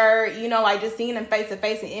getting the shirt, like just seeing them face to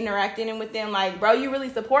face and interacting with them. Like, bro, you really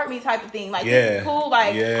support me type of thing. Like, this is cool.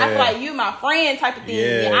 Like, I feel like you my friend type of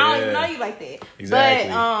thing. I don't even know you like that. Exactly.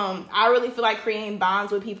 But I really feel like creating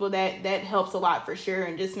bonds with people that helps a lot for sure,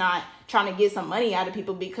 and just not trying to get some money out of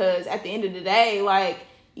people, because at the end of the day, like,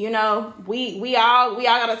 we all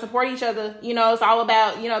gotta support each other. It's all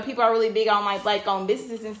about, people are really big on like black-owned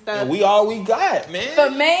businesses and stuff. And we all we got, man.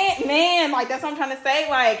 But man, like, that's what I'm trying to say.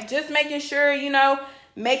 Like, just making sure,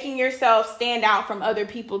 making yourself stand out from other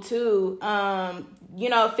people too.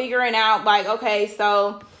 Figuring out like, okay,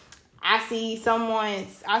 so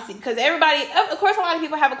because everybody, of course, a lot of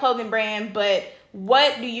people have a clothing brand, but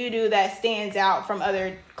what do you do that stands out from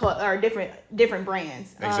other or different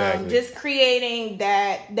brands? Exactly. Just creating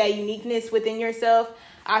that uniqueness within yourself.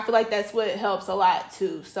 I feel like that's what helps a lot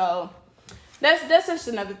too. So that's just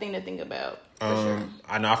another thing to think about. Sure.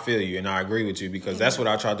 And I feel you, and I agree with you, because that's what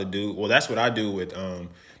I tried to do. Well, that's what I do with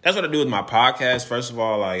my podcast. First of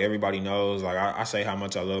all, like, everybody knows, like, I say how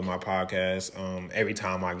much I love my podcast every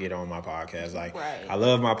time I get on my podcast. Like, right. I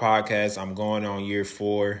love my podcast. I'm going on year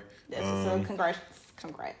 4. So congrats.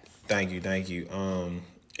 Thank you. And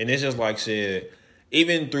it's just like shit.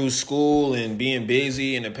 Even through school and being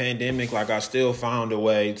busy in the pandemic, like, I still found a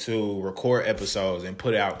way to record episodes and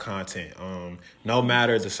put out content, no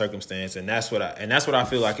matter the circumstance. And that's what I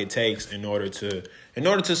feel like it takes in order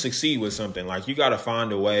to succeed with something. Like, you got to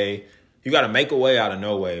find a way. You got to make a way out of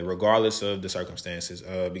no way, regardless of the circumstances.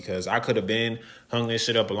 Because I could have been hung this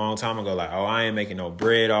shit up a long time ago. Like, oh, I ain't making no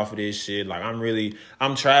bread off of this shit. Like,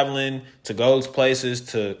 I'm traveling to go places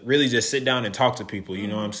to really just sit down and talk to people. You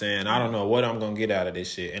know what I'm saying? I don't know what I'm going to get out of this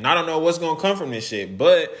shit. And I don't know what's going to come from this shit.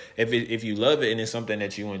 But if you love it and it's something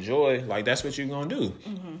that you enjoy, like, that's what you're going to do.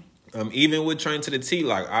 Even with Train to the T,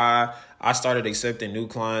 like, I I started accepting new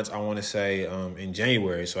clients, I want to say, in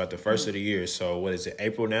January. So at the first of the year. So what is it,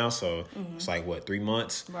 April now? So it's like, what, 3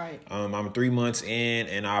 months? Right. I'm 3 months in,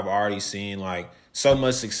 and I've already seen, like, so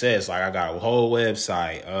much success. Like, I got a whole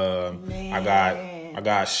website. I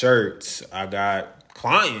got shirts. I got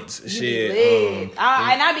clients. Shit. And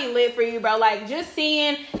I be lit for you, bro. Like, just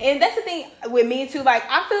seeing, and that's the thing with me too. Like,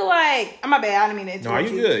 I feel like, my bad, I didn't mean to interrupt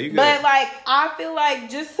you. No, you good. But like, I feel like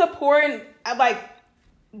just supporting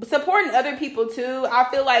other people too. I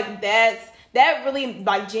feel like that really,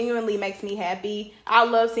 like, genuinely makes me happy. I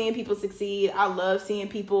love seeing people succeed. I love seeing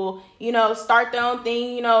people, you know, start their own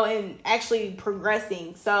thing, you know, and actually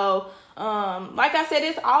progressing. So, like I said,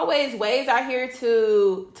 it's always ways out here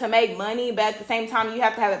to make money, but at the same time, you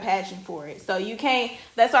have to have a passion for it. So you can't,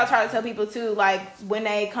 that's what I try to tell people too, like, when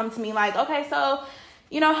they come to me like, okay, so,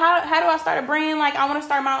 you know, how do I start a brand? Like, I want to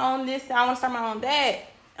start my own this, I want to start my own that.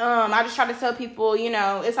 I just try to tell people, you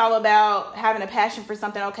know, it's all about having a passion for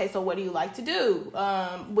something. Okay, so what do you like to do?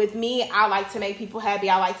 With me, I like to make people happy.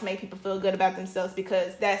 I like to make people feel good about themselves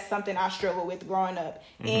because that's something I struggled with growing up.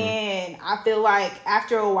 Mm-hmm. And I feel like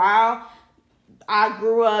after a while, I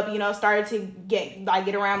grew up, you know, started to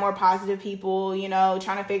get around more positive people, you know,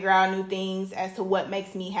 trying to figure out new things as to what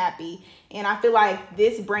makes me happy. And I feel like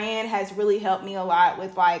this brand has really helped me a lot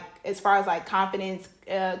with, like, as far as, like, confidence,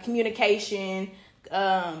 communication,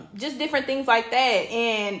 just different things like that,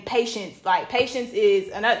 and patience. Like, patience is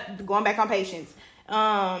another, going back on patience.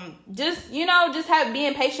 Just, you know,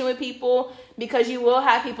 being patient with people, because you will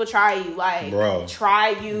have people try you, like,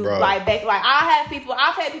 like, back. Like, I've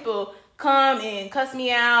had people come and cuss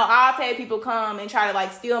me out. I've had people come and try to,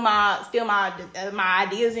 like, steal my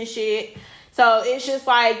ideas and shit. So it's just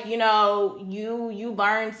like, you know, you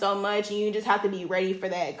learn so much, and you just have to be ready for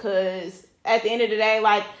that, because at the end of the day,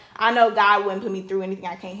 like, I know God wouldn't put me through anything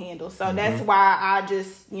I can't handle. So that's why I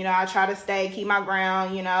just, you know, I try to keep my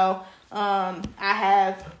ground, you know. I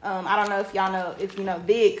have, I don't know if y'all know, if you know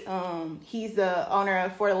Vic, he's the owner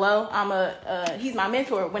of For the Low. He's my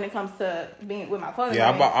mentor when it comes to being with my clothing.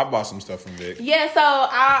 Yeah, I bought some stuff from Vic. Yeah, so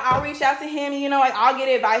I'll reach out to him, you know, like, I'll get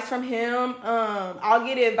advice from him. I'll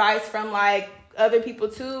get advice from, like, other people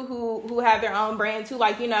too, who have their own brand too,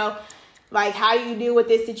 like, you know, like, how do you deal with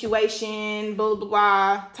this situation, blah, blah,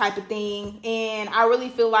 blah, type of thing. And I really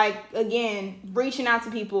feel like, again, reaching out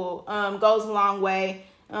to people goes a long way.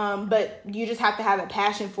 But you just have to have a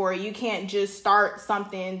passion for it. You can't just start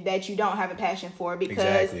something that you don't have a passion for,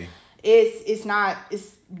 because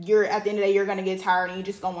you're, at the end of the day, you're going to get tired and you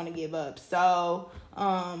just going to want to give up. So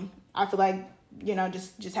I feel like, you know,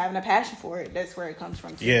 just having a passion for it, that's where it comes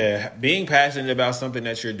from. Yeah, being passionate about something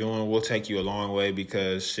that you're doing will take you a long way,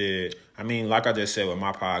 because shit, I mean, like I just said with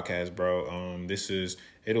my podcast, bro,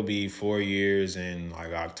 it'll be 4 years in,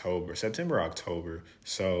 like, September, October.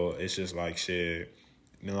 So it's just like, shit,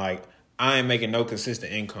 I mean, like, I ain't making no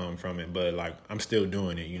consistent income from it, but, like, I'm still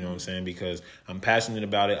doing it, you know what I'm saying? Because I'm passionate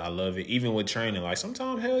about it. I love it. Even with training, like,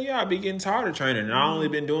 sometimes, hell yeah, I be getting tired of training. And I only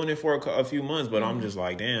been doing it for a few months, but I'm just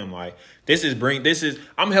like, damn, like,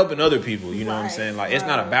 I'm helping other people, you know what I'm saying? Like, it's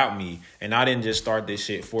not about me. And I didn't just start this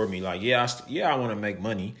shit for me. Like, I want to make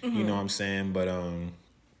money, you know what I'm saying? But,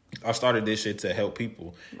 I started this shit to help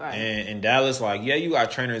people. Right. And in Dallas, like, yeah, you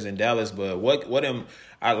got trainers in Dallas, but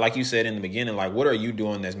like you said in the beginning, like, what are you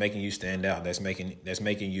doing that's making you stand out, that's making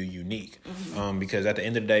you unique? Because at the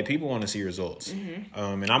end of the day, people want to see results.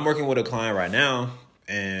 And I'm working with a client right now,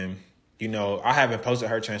 and, you know, I haven't posted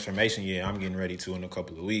her transformation yet. I'm getting ready to in a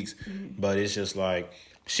couple of weeks. But it's just like,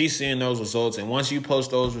 she's seeing those results, and once you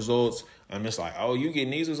post those results, I'm just like, oh, you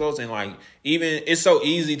getting these results? And, like, even it's so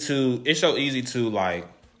easy to like,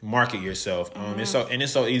 market yourself. It's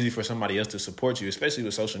so easy for somebody else to support you, especially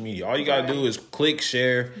with social media. All you gotta do is click,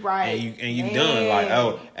 share, and you done. Like,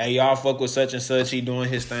 oh, hey, y'all fuck with such and such, he doing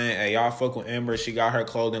his thing. Hey, y'all fuck with Amber, she got her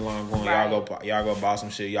clothing line going. Y'all go buy some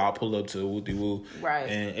shit. Y'all pull up to Wooty Woo. Right.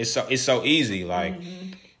 And it's so easy. Like,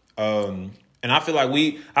 and I feel like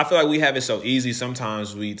we have it so easy.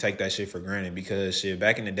 Sometimes we take that shit for granted, because shit,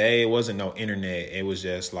 back in the day, it wasn't no internet. It was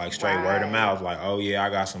just, like, straight word of mouth. Like, oh yeah,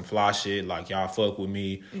 I got some fly shit. Like, y'all fuck with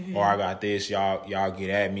me, or I got this. Y'all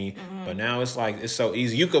get at me. But now it's like, it's so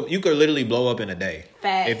easy. You could literally blow up in a day.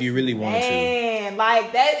 Facts. If you really wanted to.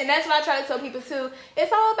 Like that, and that's what I try to tell people too.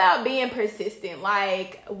 It's all about being persistent.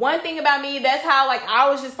 Like, one thing about me, that's how, like, I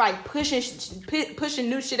was just, like, pushing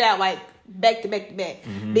new shit out, like, back to back to back,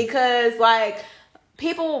 because, like,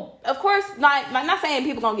 people, of course, not saying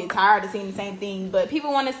people gonna get tired of seeing the same thing, but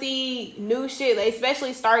people want to see new shit, like,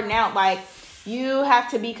 especially starting out. Like, You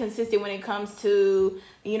have to be consistent when it comes to,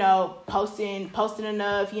 you know, posting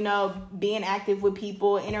enough, you know, being active with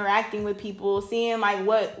people, interacting with people, seeing like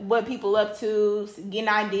what people up to, getting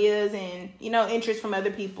ideas and, you know, interest from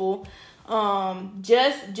other people.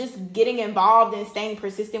 Just getting involved and staying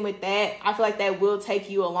persistent with that, I feel like that will take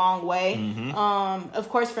you a long way. Of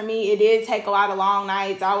course, for me, it did take a lot of long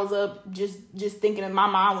nights. I was up just thinking, and my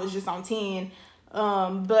mind was just on 10.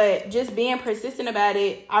 But just being persistent about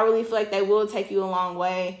it, I really feel like that will take you a long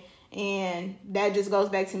way. And that just goes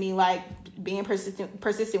back to me, like, being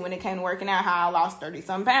persistent when it came to working out, how I lost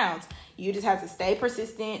 30-some pounds. You just have to stay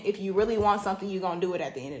persistent. If you really want something, you're going to do it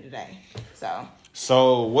at the end of the day.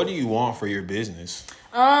 So what do you want for your business?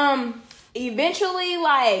 Eventually,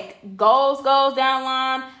 like, goals down the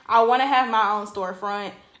line, I want to have my own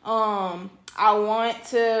storefront. I want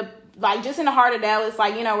to, like, just in the heart of Dallas,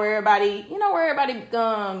 like, where everybody,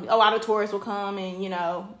 a lot of tourists will come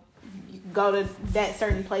and, go to that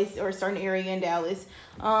certain place or certain area in Dallas.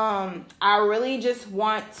 I really just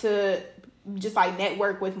want to just like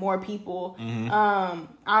network with more people.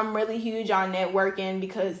 I'm really huge on networking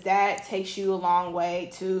because that takes you a long way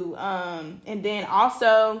too. And then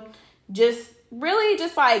also just really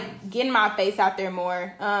just like getting my face out there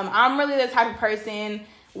more. I'm really the type of person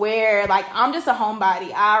where like I'm just a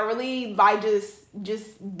homebody. I really like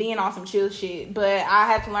just being on some chill shit, but I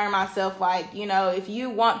have to learn myself, like, if you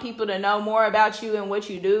want people to know more about you and what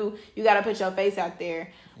you do, you got to put your face out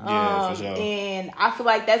there. For sure. And I feel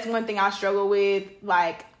like that's one thing I struggle with.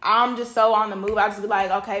 Like, I'm just so on the move. I just be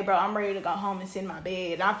like, okay, bro, I'm ready to go home and sit in my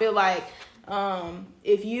bed. And I feel like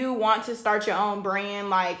if you want to start your own brand,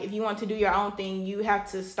 like if you want to do your own thing, you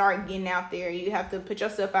have to start getting out there. You have to put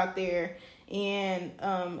yourself out there. And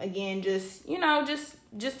again,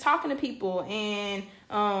 just talking to people and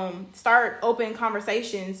start open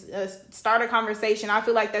conversations. Start a conversation. I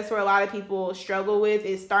feel like that's where a lot of people struggle with,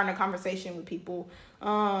 is starting a conversation with people.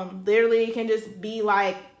 Literally, it can just be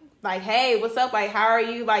like, hey, what's up? Like, how are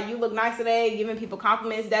you? Like, you look nice today. Giving people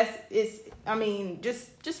compliments.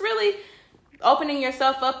 Just really opening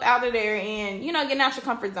yourself up out of there and, getting out your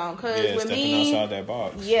comfort zone. Cause with me, outside that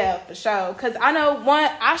box. Yeah, for sure. Cause I know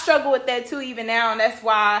I struggle with that too, even now. And that's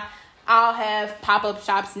why I'll have pop-up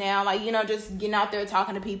shops now. Like, just getting out there,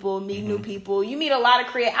 talking to people, meeting new people. You meet a lot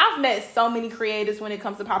of I've met so many creatives when it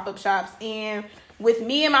comes to pop-up shops. And with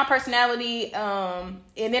me and my personality, and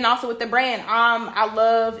then also with the brand, I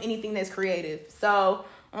love anything that's creative. So,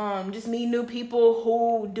 just meet new people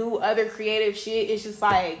who do other creative shit. It's just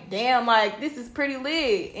like, damn, like, this is pretty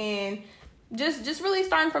lit. And just really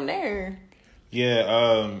starting from there.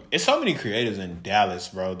 Yeah, it's so many creatives in Dallas,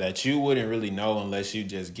 bro, that you wouldn't really know unless you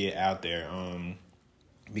just get out there.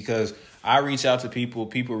 Because I reach out to people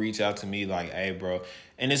reach out to me like, hey, bro.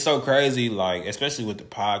 And it's so crazy, like, especially with the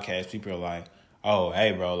podcast, people are like, oh,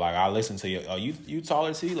 hey, bro, like, I listened to your, you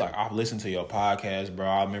Taller T? Like, I've listened to your podcast, bro.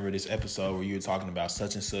 I remember this episode where you were talking about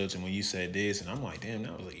such and such, and when you said this, and I'm like, damn,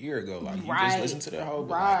 that was a year ago. Like, you just listened to that whole,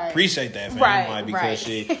 like, appreciate that, fam. Like, because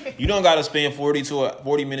shit, you don't got to spend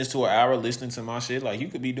 40 minutes to an hour listening to my shit. Like, you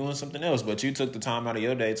could be doing something else, but you took the time out of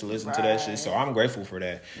your day to listen to that shit, so I'm grateful for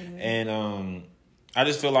that. And I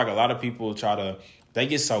just feel like a lot of people they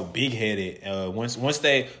get so big headed. Once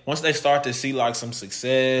they start to see like some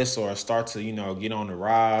success or start to get on the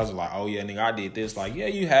rise, like, oh yeah, nigga, I did this. Like, yeah,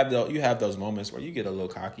 you have those moments where you get a little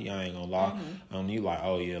cocky. I ain't gonna lie. You like,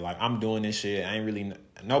 oh yeah, like, I'm doing this shit. I ain't really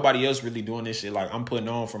nobody else really doing this shit. Like, I'm putting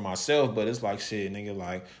on for myself, but it's like, shit, nigga,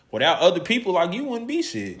 like, without other people, like, you wouldn't be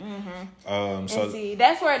shit. So see,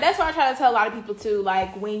 that's where I try to tell a lot of people too.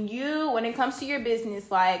 Like, when it comes to your business,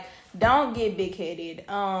 like, don't get big headed.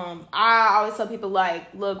 I always tell people,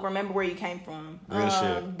 like, look, remember where you came from. Real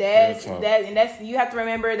shit. That's you have to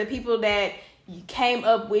remember the people that came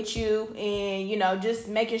up with you, and just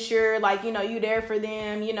making sure, like, you there for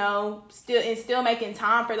them. Still making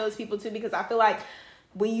time for those people too, because I feel like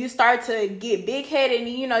when you start to get big headed and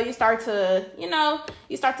you start to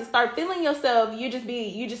feeling yourself,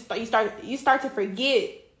 you start to forget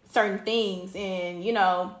certain things, and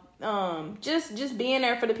just being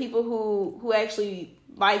there for the people who actually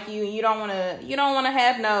like you, and you don't want to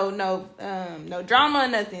have no drama or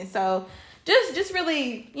nothing. So just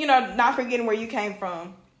really not forgetting where you came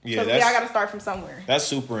from. Yeah, I got to start from somewhere. That's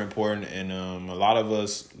super important, and a lot of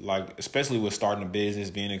us, like, especially with starting a business,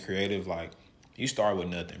 being a creative, like, you start with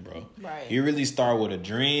nothing, bro. Right. You really start with a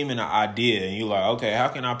dream and an idea, and you're like, okay, how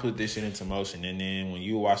can I put this shit into motion? And then when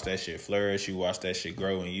you watch that shit flourish, you watch that shit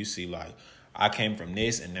grow, and you see, like, I came from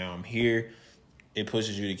this and now I'm here, it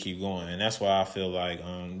pushes you to keep going. And that's why I feel like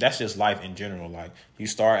that's just life in general. Like, you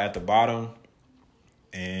start at the bottom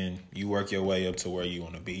and you work your way up to where you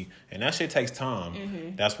want to be. And that shit takes time.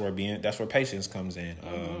 Mm-hmm. That's where patience comes in.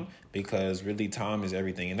 Because really time is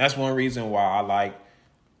everything. And that's one reason why I like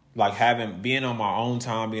being on my own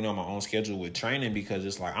time, being on my own schedule with training, because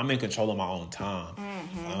it's like I'm in control of my own time.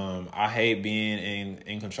 Mm-hmm. I hate being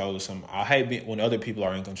in control of I hate when other people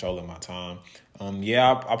are in control of my time.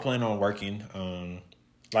 I plan on working,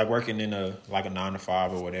 working in a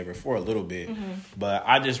 9-to-5 or whatever for a little bit. Mm-hmm. But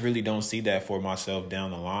I just really don't see that for myself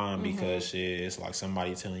down the line, because it's like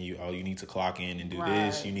somebody telling you, oh, you need to clock in and do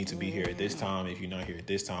this. You need to be here at this time. If you're not here at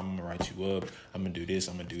this time, I'm going to write you up. I'm going to do this.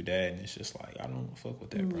 I'm going to do that. And it's just like, I don't fuck with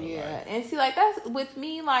that, bro. Yeah. And see, like, that's with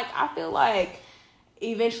me, like, I feel like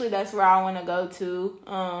eventually that's where I want to go to.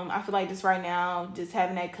 I feel like just right now, just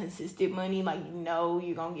having that consistent money, like,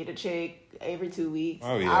 you're going to get a check every 2 weeks.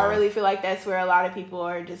 Oh, yeah. I really feel like that's where a lot of people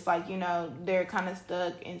are just like, they're kind of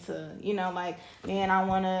stuck into, like, man, I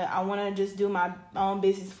want to just do my own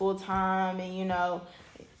business full time and,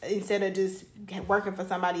 instead of just working for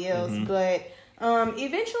somebody else. Mm-hmm. But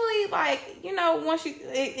eventually, like, once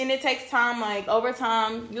and it takes time, like over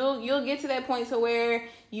time, you'll get to that point to where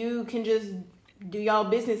you can just do your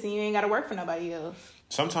business and you ain't got to work for nobody else.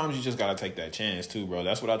 Sometimes you just got to take that chance too, bro.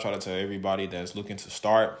 That's what I try to tell everybody that's looking to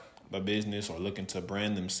start a business or looking to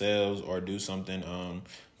brand themselves or do something,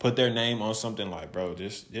 put their name on something. Like, bro,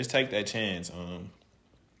 just take that chance.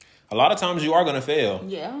 A lot of times you are going to fail.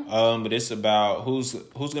 Yeah. But it's about who's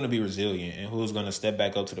going to be resilient and who's going to step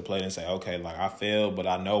back up to the plate and say, okay, like, I failed, but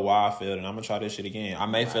I know why I failed, and I'm going to try this shit again. I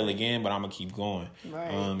may fail again, but I'm going to keep going. Right.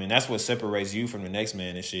 And that's what separates you from the next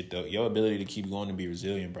man and shit, though. Your ability to keep going and be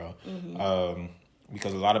resilient, bro. Mm-hmm.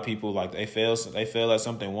 Because a lot of people, like, they fail at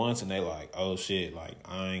something once and they like, oh shit, like,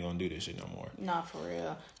 I ain't gonna do this shit no more. Not for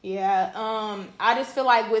real. Yeah. I just feel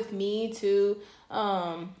like with me too,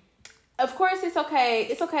 of course it's okay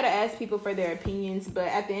to ask people for their opinions, but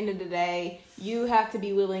at the end of the day, you have to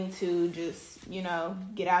be willing to just,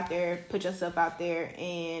 get out there, put yourself out there,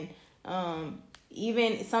 and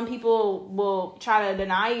even some people will try to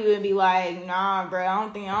deny you and be like, nah, bro, I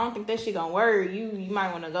don't think that shit gonna work. You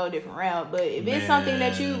might want to go a different route. But if it's something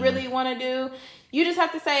that you really want to do, you just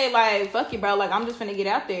have to say, like, fuck you, bro. Like, I'm just gonna get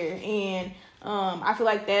out there. And I feel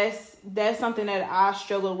like that's something that I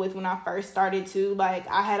struggled with when I first started too. Like,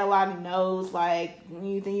 I had a lot of no's. Like,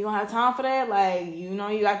 you think you gonna have time for that? Like, you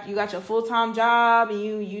got your full-time job and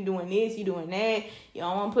you doing this, you doing that. You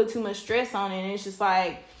don't want to put too much stress on it. And it's just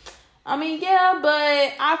like, I mean, yeah, but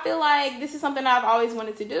I feel like this is something I've always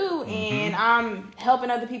wanted to do, and I'm helping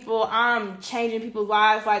other people. I'm changing people's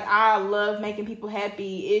lives. Like, I love making people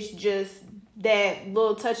happy. It's just that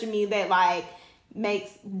little touch of me that, like, makes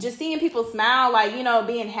just seeing people smile, like,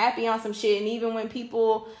 being happy on some shit. And even when the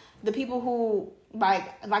people who, like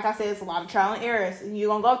I said, it's a lot of trial and errors. You're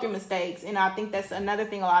going to go through mistakes. And I think that's another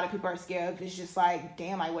thing a lot of people are scared of. It's just like,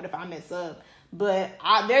 damn, like, what if I mess up? But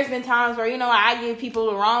there's been times where, I give people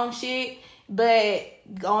the wrong shit, but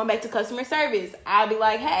going back to customer service, I'll be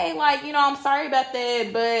like, hey, like, I'm sorry about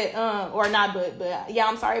that, but, or not, but yeah,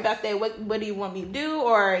 I'm sorry about that. What do you want me to do?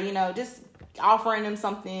 Or, just offering them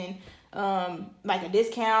something, like a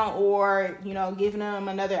discount, or, giving them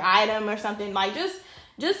another item or something, like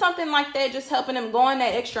just something like that, just helping them going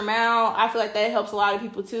that extra mile. I feel like that helps a lot of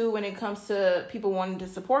people too when it comes to people wanting to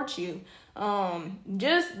support you.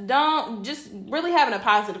 Just really having a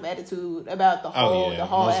positive attitude about the whole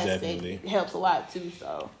aspect. Definitely helps a lot too.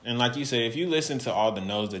 So, and like you said, if you listen to all the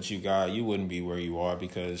no's that you got, you wouldn't be where you are,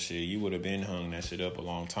 because shit, you would have been hung that shit up a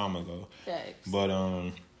long time ago. Thanks. But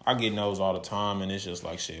I get no's all the time, and it's just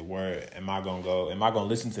like, shit, where am I gonna go? Am I gonna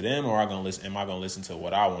listen to them, or am I gonna listen to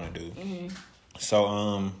what I want to do? Mm-hmm.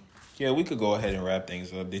 So yeah, we could go ahead and wrap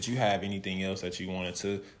things up. Did you have anything else that you wanted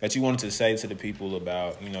to say to the people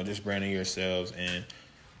about, just branding yourselves and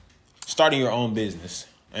starting your own business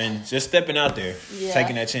and just stepping out there,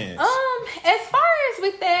 taking that chance? As far as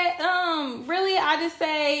with that, really, I just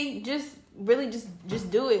say just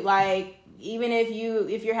do it. Like, even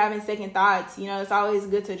if you're having second thoughts, it's always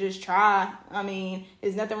good to just try. I mean,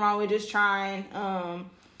 there's nothing wrong with just trying.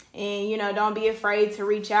 And, don't be afraid to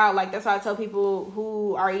reach out. Like, that's why I tell people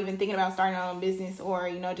who are even thinking about starting their own business,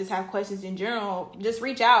 or, just have questions in general, just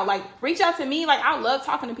reach out. Like, reach out to me. Like, I love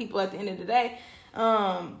talking to people at the end of the day.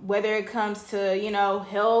 Whether it comes to,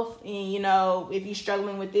 health and, if you're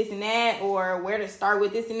struggling with this and that, or where to start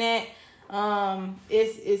with this and that.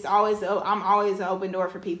 It's always, I'm always an open door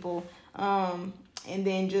for people. And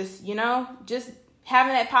then just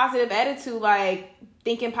having that positive attitude, like,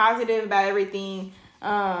 thinking positive about everything.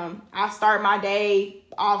 I start my day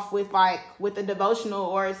off with a devotional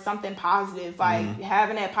or something positive,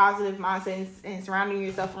 having that positive mindset and surrounding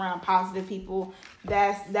yourself around positive people.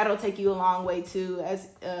 That'll take you a long way too, as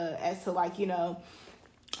to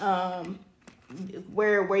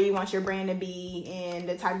where you want your brand to be and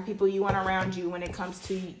the type of people you want around you when it comes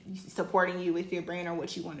to supporting you with your brand or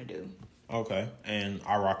what you want to do. Okay, and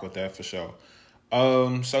I rock with that for sure.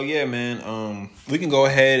 So yeah, man, we can go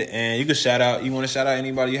ahead and you can shout out. You want to shout out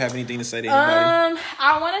anybody? You have anything to say to anybody?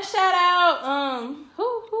 I want to shout out, who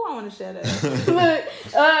I want to shout out?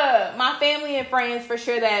 My family and friends for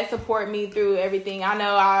sure that support me through everything. I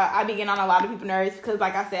know I be getting on a lot of people's nerves because,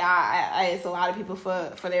 like I said, I ask a lot of people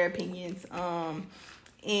for their opinions.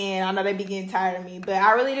 And I know they be getting tired of me, but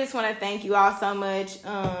I really just want to thank you all so much.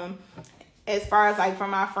 As far as for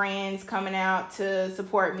my friends coming out to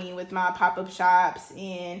support me with my pop-up shops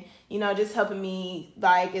and, just helping me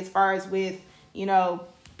as far as with,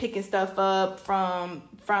 picking stuff up from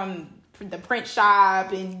the print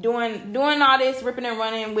shop and doing all this ripping and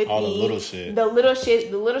running with all me. The little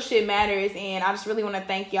shit matters. And I just really want to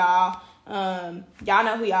thank y'all. Y'all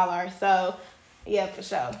know who y'all are. So yeah, for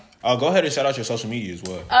sure. Go ahead and shout out your social media as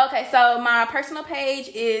well. Okay, so my personal page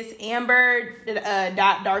is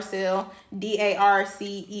Amber.Darcel,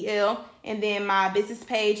 Darcel, and then my business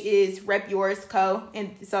page is Rep Yours Co,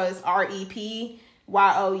 and so it's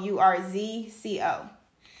RepYourZco.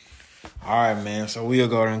 All right, man. So we'll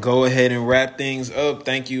go ahead and wrap things up.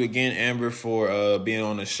 Thank you again, Amber, for being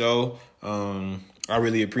on the show. I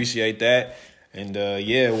really appreciate that, and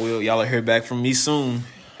y'all will hear back from me soon.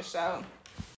 For sure.